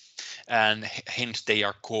form, and hence they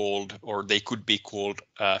are called, or they could be called,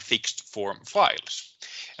 fixed form files.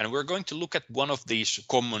 And we're going to look at one of these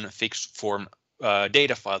common fixed form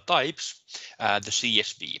data file types, the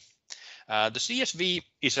CSV. The CSV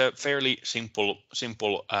is a fairly simple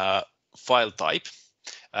file type.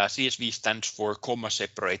 CSV stands for comma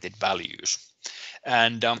separated values,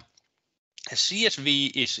 and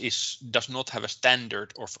CSV does not have a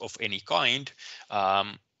standard of any kind.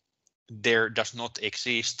 there does not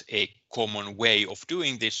exist a common way of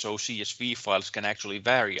doing this, so CSV files can actually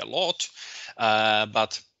vary a lot,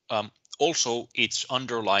 but also its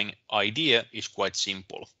underlying idea is quite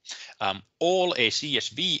simple. All a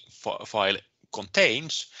CSV file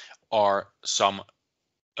contains are some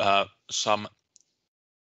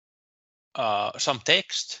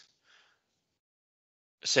text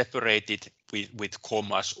separated with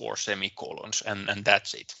commas or semicolons, and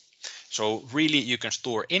that's it. So really, you can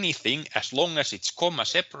store anything as long as it's comma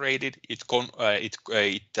separated. It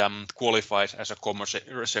qualifies as a comma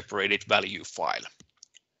separated value file.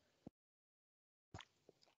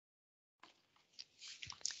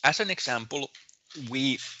 As an example,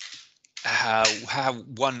 we have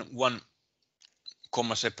one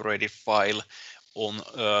comma separated file on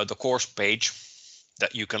the course page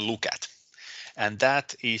that you can look at, and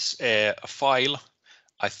that is a file,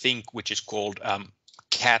 I think, which is called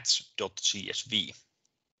cats.csv.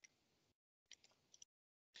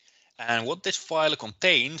 And what this file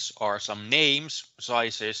contains are some names,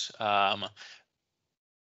 sizes,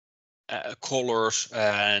 colors,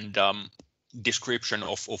 and description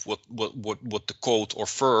of what the coat or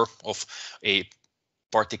fur of a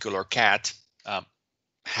particular cat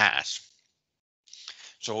has.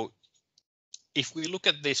 So if we look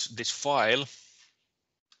at this file,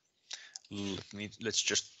 let's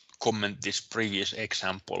just comment this previous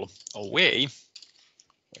example away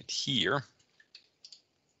right here.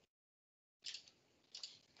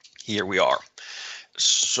 Here we are.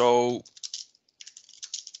 So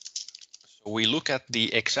we look at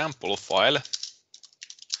the example file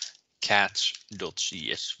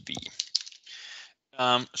cats.csv.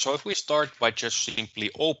 So if we start by just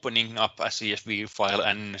simply opening up a CSV file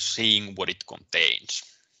and seeing what it contains.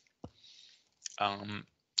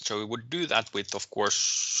 So we would do that with, of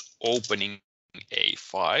course, opening a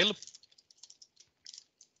file.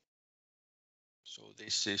 So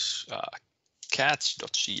this is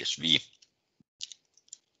cats.csv.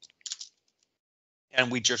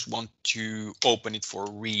 And we just want to open it for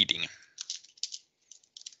reading.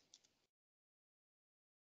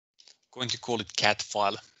 Going to call it cat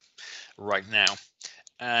file right now.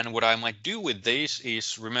 And what I might do with this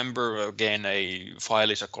is, remember again, a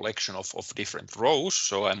file is a collection of different rows.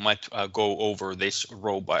 So I might go over this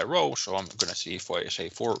row by row. So I'm going to see if I say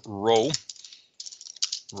for row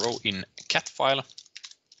in cat file.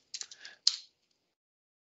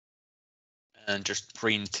 And just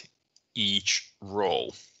print each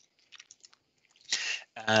row.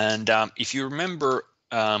 And if you remember,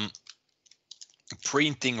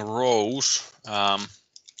 printing rows,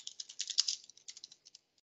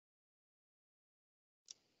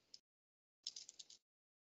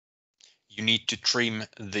 you need to trim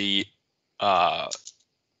the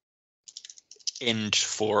end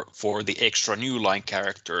for the extra new line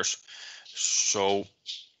characters. So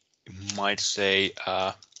you might say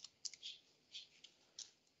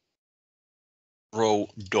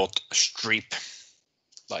row.strip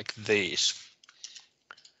like this.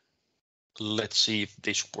 Let's see if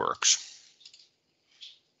this works.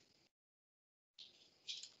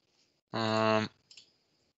 Okay,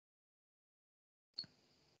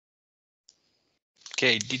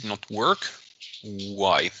 it did not work.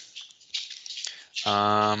 Why?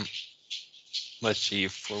 Let's see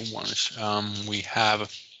if for once we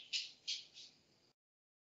have.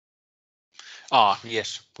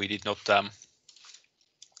 Yes, we did not.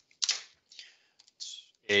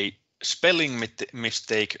 A spelling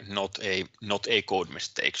mistake, not a code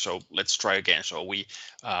mistake. So let's try again. So we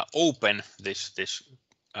open this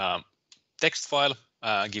text file,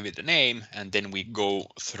 give it a name, and then we go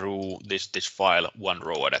through this file one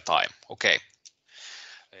row at a time. Okay,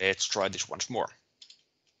 let's try this once more.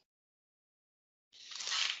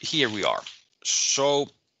 Here we are. So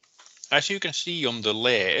as you can see on the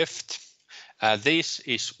left, this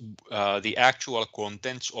is the actual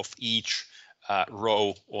contents of each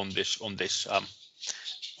row on this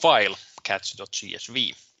file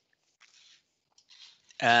cats.csv.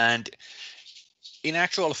 And in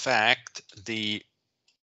actual fact, the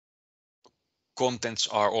contents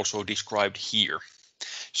are also described here.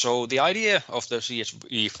 So the idea of the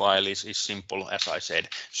CSV file is simple, as I said.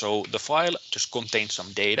 So the file just contains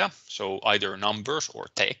some data, so either numbers or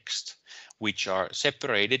text, which are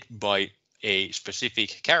separated by a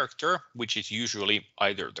specific character, which is usually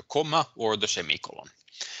either the comma or the semicolon.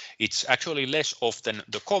 It's actually less often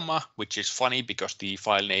the comma, which is funny because the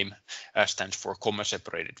file name stands for comma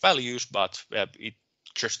separated values, but it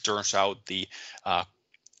just turns out the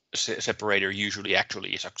separator usually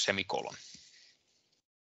actually is a semicolon.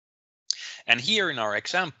 And here in our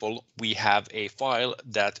example, we have a file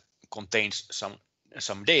that contains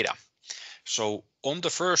some data. So on the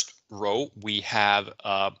first row, we have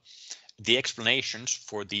the explanations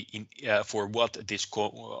for for what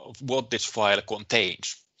this file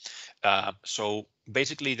contains. So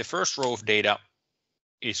basically, the first row of data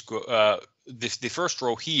is the first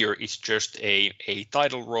row here is just a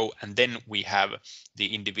title row, and then we have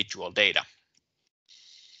the individual data.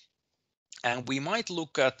 And we might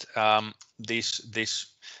look at this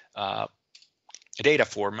data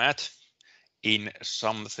format in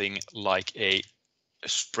something like a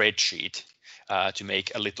spreadsheet to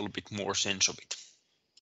make a little bit more sense of it.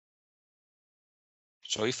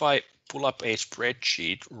 So if I pull up a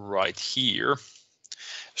spreadsheet right here,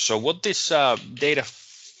 so what this data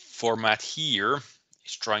format here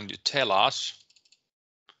is trying to tell us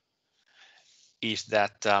is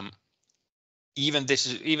that even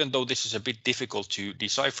though this is a bit difficult to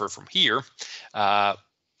decipher from here,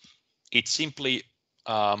 it's simply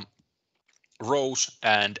rows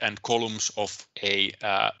and columns of a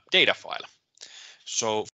data file.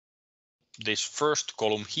 So this first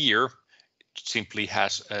column here simply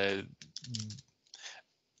has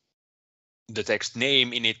the text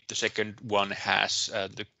name in it. The second one has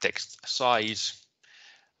the text size,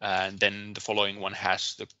 and then the following one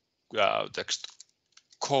has the text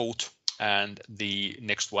code, and the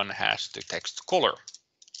next one has the text color.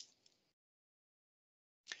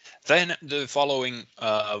 Then the following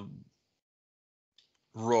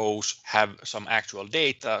rows have some actual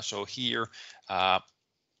data. So here the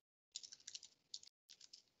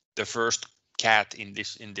first cat in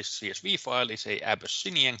this CSV file is a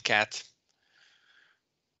Abyssinian cat,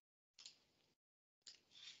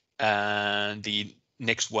 and the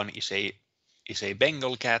next one is a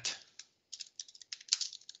Bengal cat.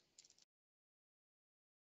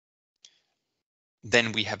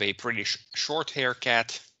 Then we have a British short-hair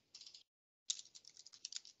cat.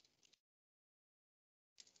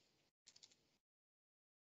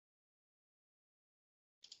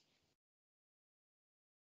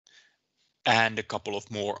 And a couple of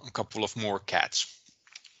more cats.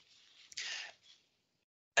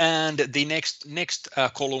 And the next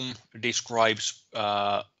column describes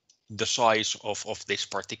the size of this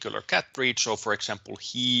particular cat breed. So for example,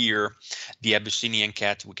 here, the Abyssinian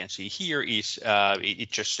cat we can see here is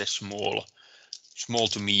it just says small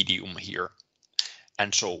to medium here,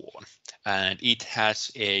 and so on. And it has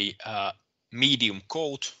a medium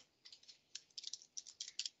coat,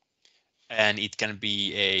 and it can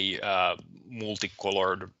be a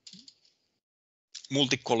multicolored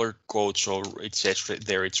coat. So it says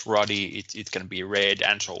there it's ruddy, it can be red,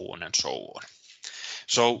 and so on and so on.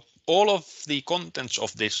 So all of the contents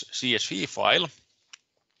of this CSV file,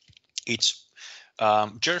 it's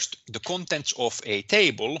just the contents of a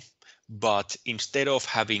table, but instead of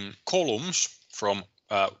having columns from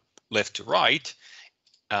left to right,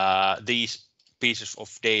 these pieces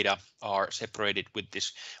of data are separated with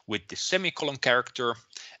this semicolon character,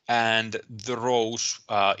 and the rows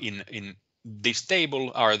in this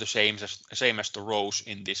table are the same as the rows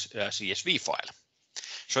in this CSV file.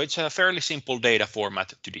 So it's a fairly simple data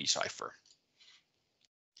format to decipher.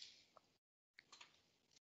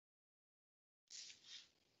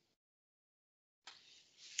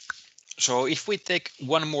 So if we take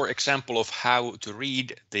one more example of how to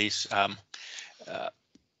read this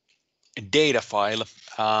data file,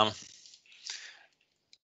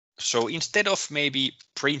 so instead of maybe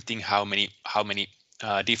printing how many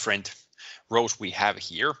different rows we have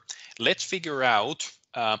here, let's figure out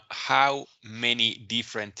how many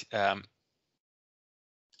different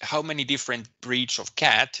breeds of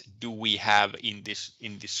cat do we have in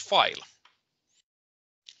this file.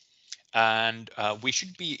 And we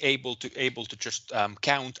should be able to just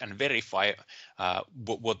count and verify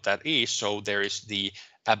what that is. So there is the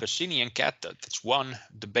Abyssinian cat, that's one.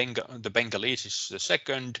 The Bengalese is the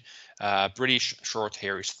second. British short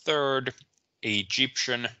hair is third.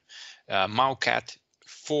 Egyptian Mau cat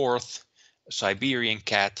fourth. Siberian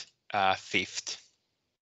cat fifth.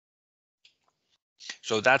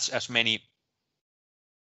 So that's as many.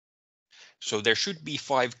 So there should be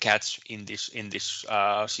 5 cats in this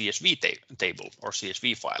CSV table or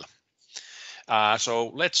CSV file. So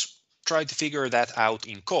let's try to figure that out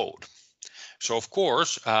in code. So of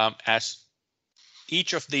course, as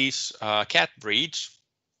each of these cat breeds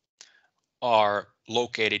are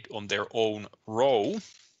located on their own row,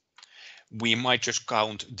 we might just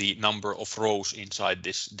count the number of rows inside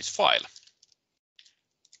this file.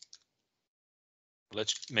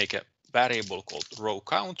 Let's make a variable called row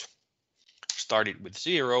count. Start it with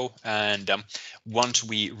 0, and once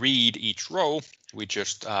we read each row, we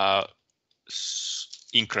just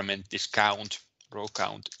increment this count. Row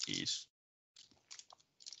count is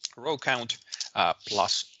row count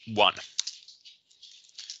 +1.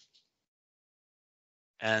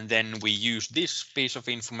 And then we use this piece of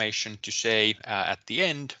information to say at the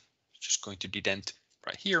end, just going to indent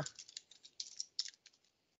right here,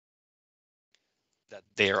 that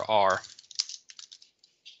there are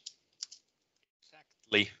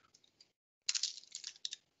exactly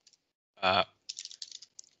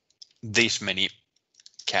this many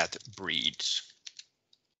cat breeds.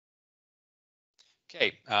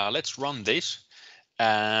 Okay, let's run this,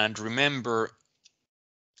 and remember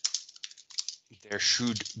there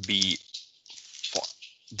should be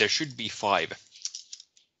 5.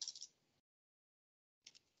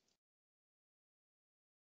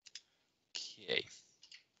 Okay,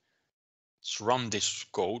 let's run this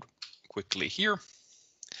code quickly here.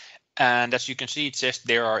 And as you can see, it says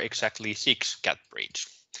there are exactly 6 cat breeds.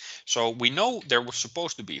 So we know there was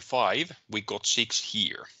supposed to be 5. We got 6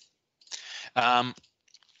 here.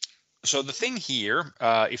 So the thing here,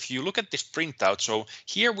 if you look at this printout, so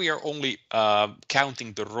here we are only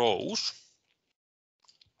counting the rows.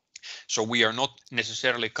 So we are not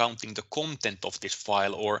necessarily counting the content of this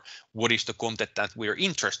file or what is the content that we're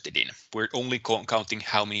interested in. We're only counting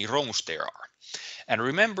how many rows there are. And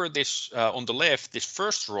remember this on the left, this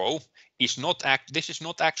first row is not this is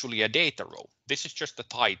not actually a data row. This is just a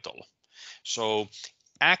title. So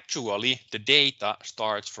actually the data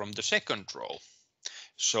starts from the second row.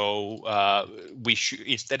 So we should,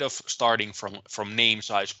 instead of starting from name,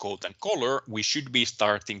 size, coat, and color, we should be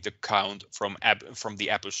starting to count from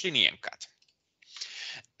the Abyssinian cat.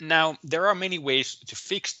 Now, there are many ways to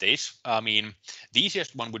fix this. I mean, the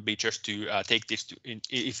easiest one would be just to take this to,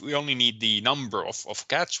 if we only need the number of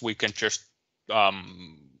cats, we can just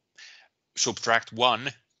subtract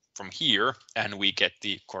 1 from here and we get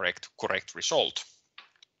the correct result,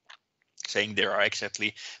 saying there are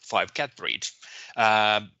exactly 5 cat breeds,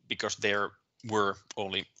 because there were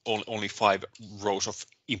only 5 rows of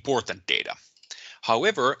important data.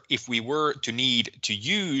 However, if we were to need to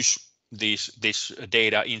use this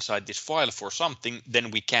data inside this file for something,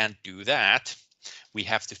 then we can't do that. We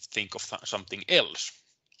have to think of something else.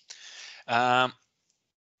 A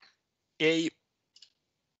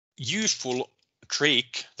useful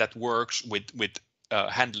trick that works with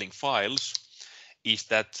handling files is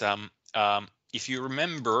that if you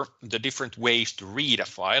remember the different ways to read a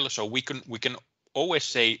file, so we can always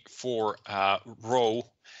say for row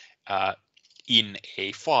in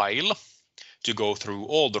a file to go through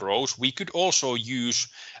all the rows. We could also use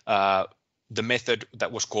the method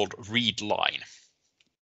that was called readLine.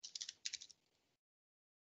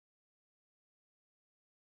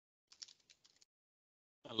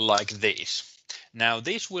 Like this. Now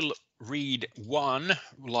this will read 1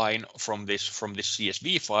 line from this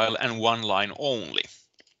CSV file and 1 line only.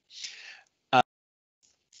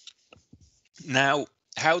 Now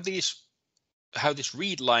how this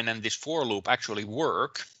read line and this for loop actually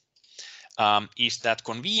work is that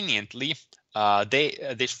conveniently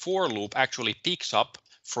this for loop actually picks up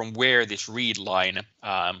from where this read line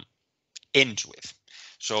ends with.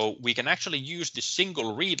 So we can actually use this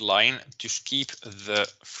single read line to skip the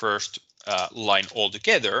first line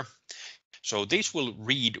altogether. So this will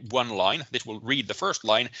read 1 line, this will read the first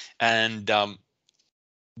line, and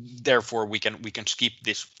therefore we can skip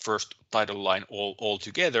this first title line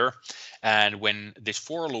altogether. And when this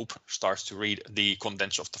for loop starts to read the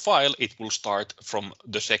contents of the file, it will start from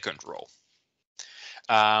the second row.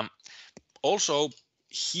 Also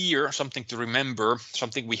here, something to remember,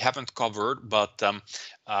 something we haven't covered, but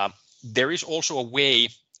there is also a way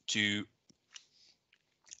to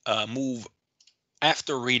move.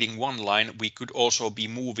 After reading 1 line, we could also be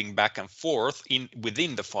moving back and forth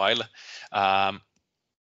within the file.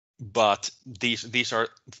 But this is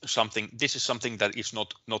something that is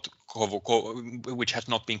not which has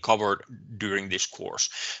not been covered during this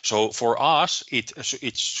course. So for us, it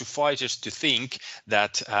suffices to think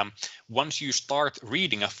that once you start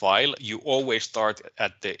reading a file, you always start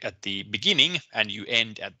at the beginning and you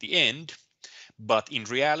end at the end. But in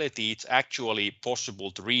reality, it's actually possible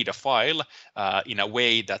to read a file in a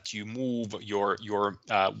way that you move your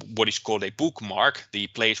what is called a bookmark, the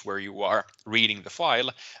place where you are reading the file.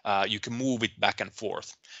 You can move it back and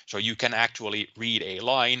forth. So you can actually read a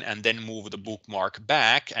line and then move the bookmark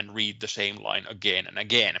back and read the same line again and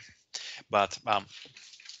again. But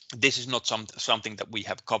this is not something that we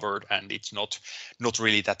have covered, and it's not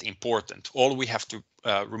really that important. All we have to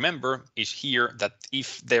remember is here that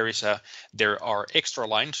if there are extra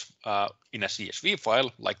lines in a CSV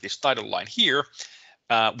file, like this title line here,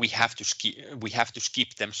 we have to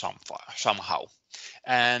skip them somehow.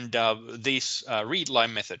 And this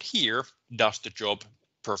readLine method here does the job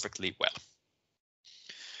perfectly well.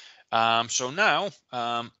 So now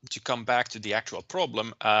to come back to the actual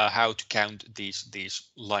problem, how to count these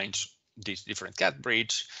lines, these different cat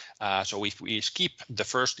breeds. So if we skip the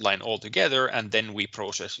first line altogether and then we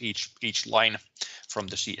process each line from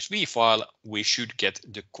the CSV file, we should get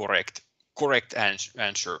the correct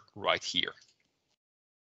answer right here.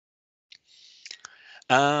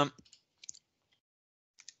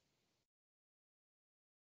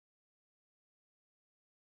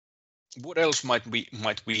 What else might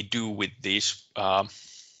we do with this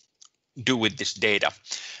data?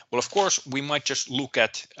 Well, of course, we might just look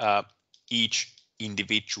at each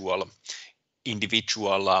individual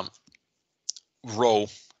row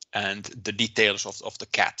and the details of the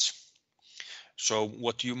cats. So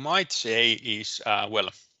what you might say is, well,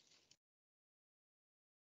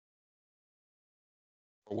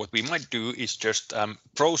 what we might do is just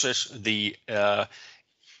process the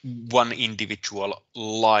one individual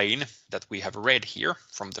line that we have read here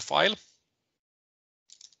from the file.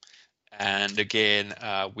 And again,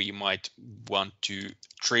 we might want to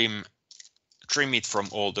trim it from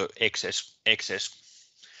all the excess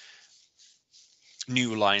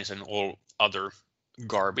new lines and all other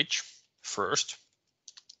garbage first.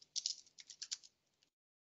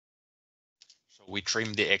 So we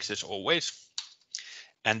trim the excess always.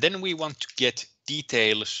 And then we want to get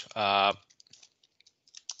details.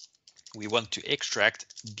 We want to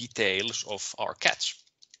extract details of our cats.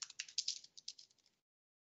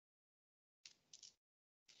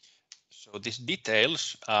 So these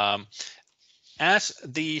details, as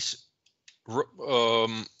these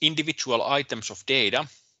individual items of data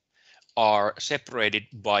are separated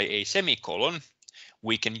by a semicolon,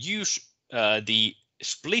 we can use the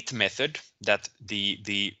split method that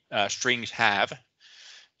the strings have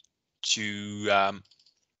to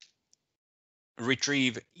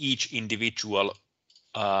retrieve each individual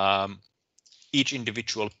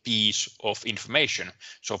piece of information.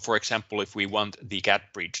 So for example, if we want the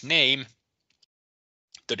cat breed's name,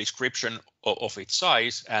 the description of its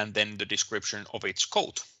size, and then the description of its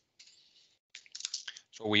coat.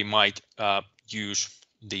 So we might use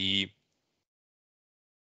the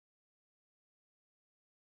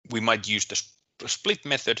split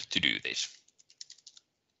method to do this.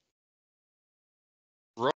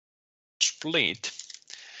 Split,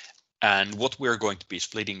 and what we're going to be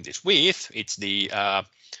splitting this with, it's the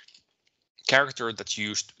character that's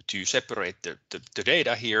used to separate the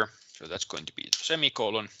data here. So that's going to be the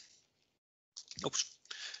semicolon. Oops.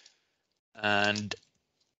 And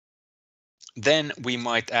then we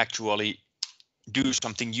might actually do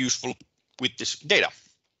something useful with this data.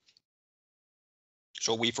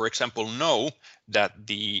 So we, for example, know that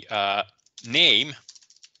the name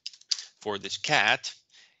for this cat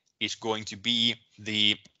is going to be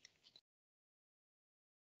the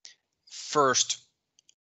first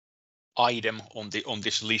item on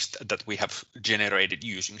this list that we have generated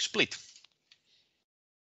using split.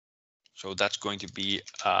 So that's going to be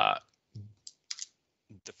the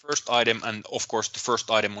first item, and of course the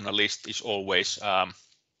first item on a list is always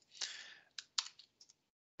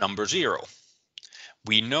number 0.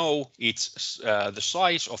 We know it's the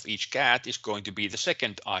size of each cat is going to be the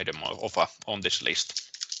second item on this list.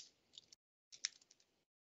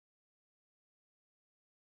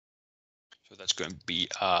 So that's going to be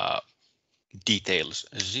details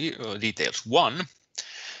 1,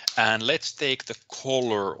 and let's take the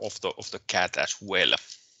color of the cat as well.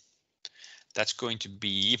 That's going to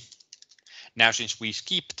be, now since we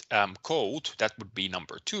skipped coat, that would be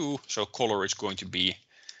number 2, so color is going to be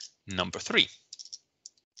number 3.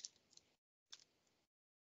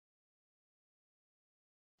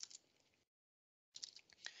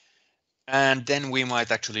 And then we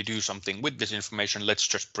might actually do something with this information. Let's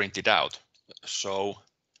just print it out. So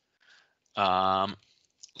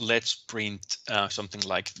let's print something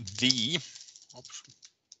like the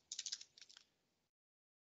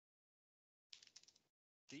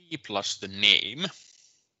plus the name.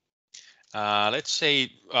 Let's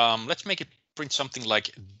say let's make it print something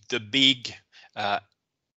like the big.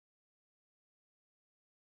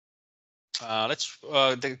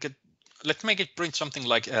 Let's make it print something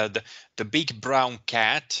like the big brown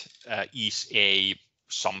cat is a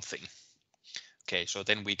something. Okay, so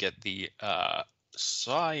then we get the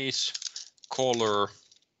size, color,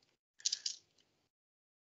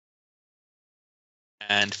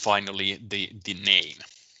 and finally the name,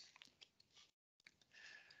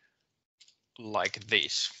 like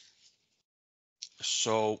this.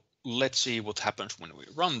 So let's see what happens when we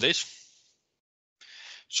run this.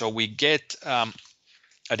 So we get a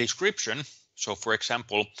description. So for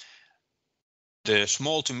example, The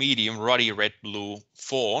small to medium ruddy red blue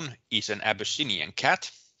fawn is an Abyssinian cat.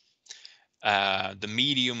 The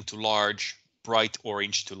medium to large bright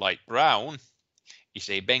orange to light brown is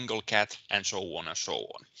a Bengal cat, and so on and so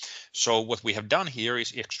on. So what we have done here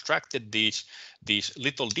is extracted these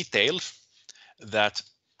little details that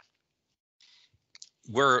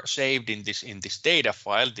were saved in this data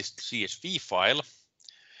file, this CSV file.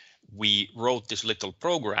 We wrote this little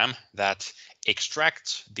program that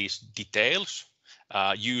extracts these details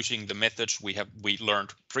using the methods we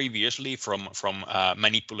learned previously from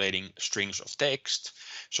manipulating strings of text.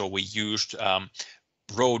 So we used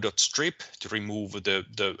row.strip to remove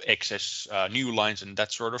the excess new lines and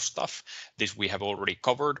that sort of stuff. This we have already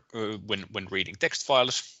covered when reading text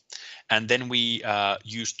files. And then we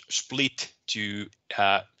used split to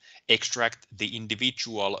extract the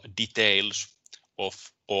individual details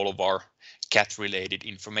of all of our cat related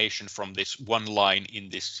information from this one line in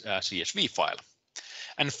this CSV file.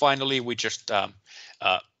 And finally, we just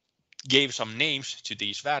gave some names to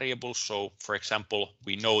these variables. So for example,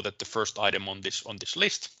 we know that the first item on this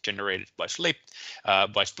list generated by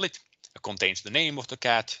split contains the name of the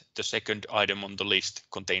cat. The second item on the list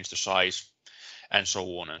contains the size, and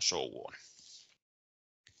so on and so on.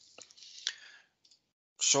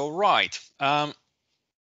 So right, I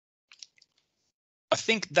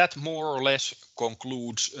think that more or less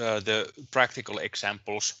concludes the practical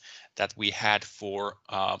examples that we had for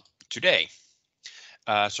today.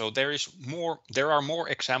 So there are more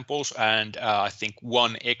examples, and I think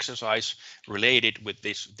one exercise related with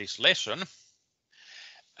this lesson.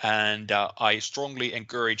 And I strongly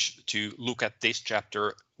encourage to look at this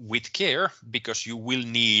chapter with care, because you will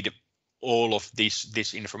need all of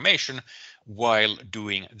this information while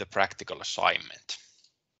doing the practical assignment.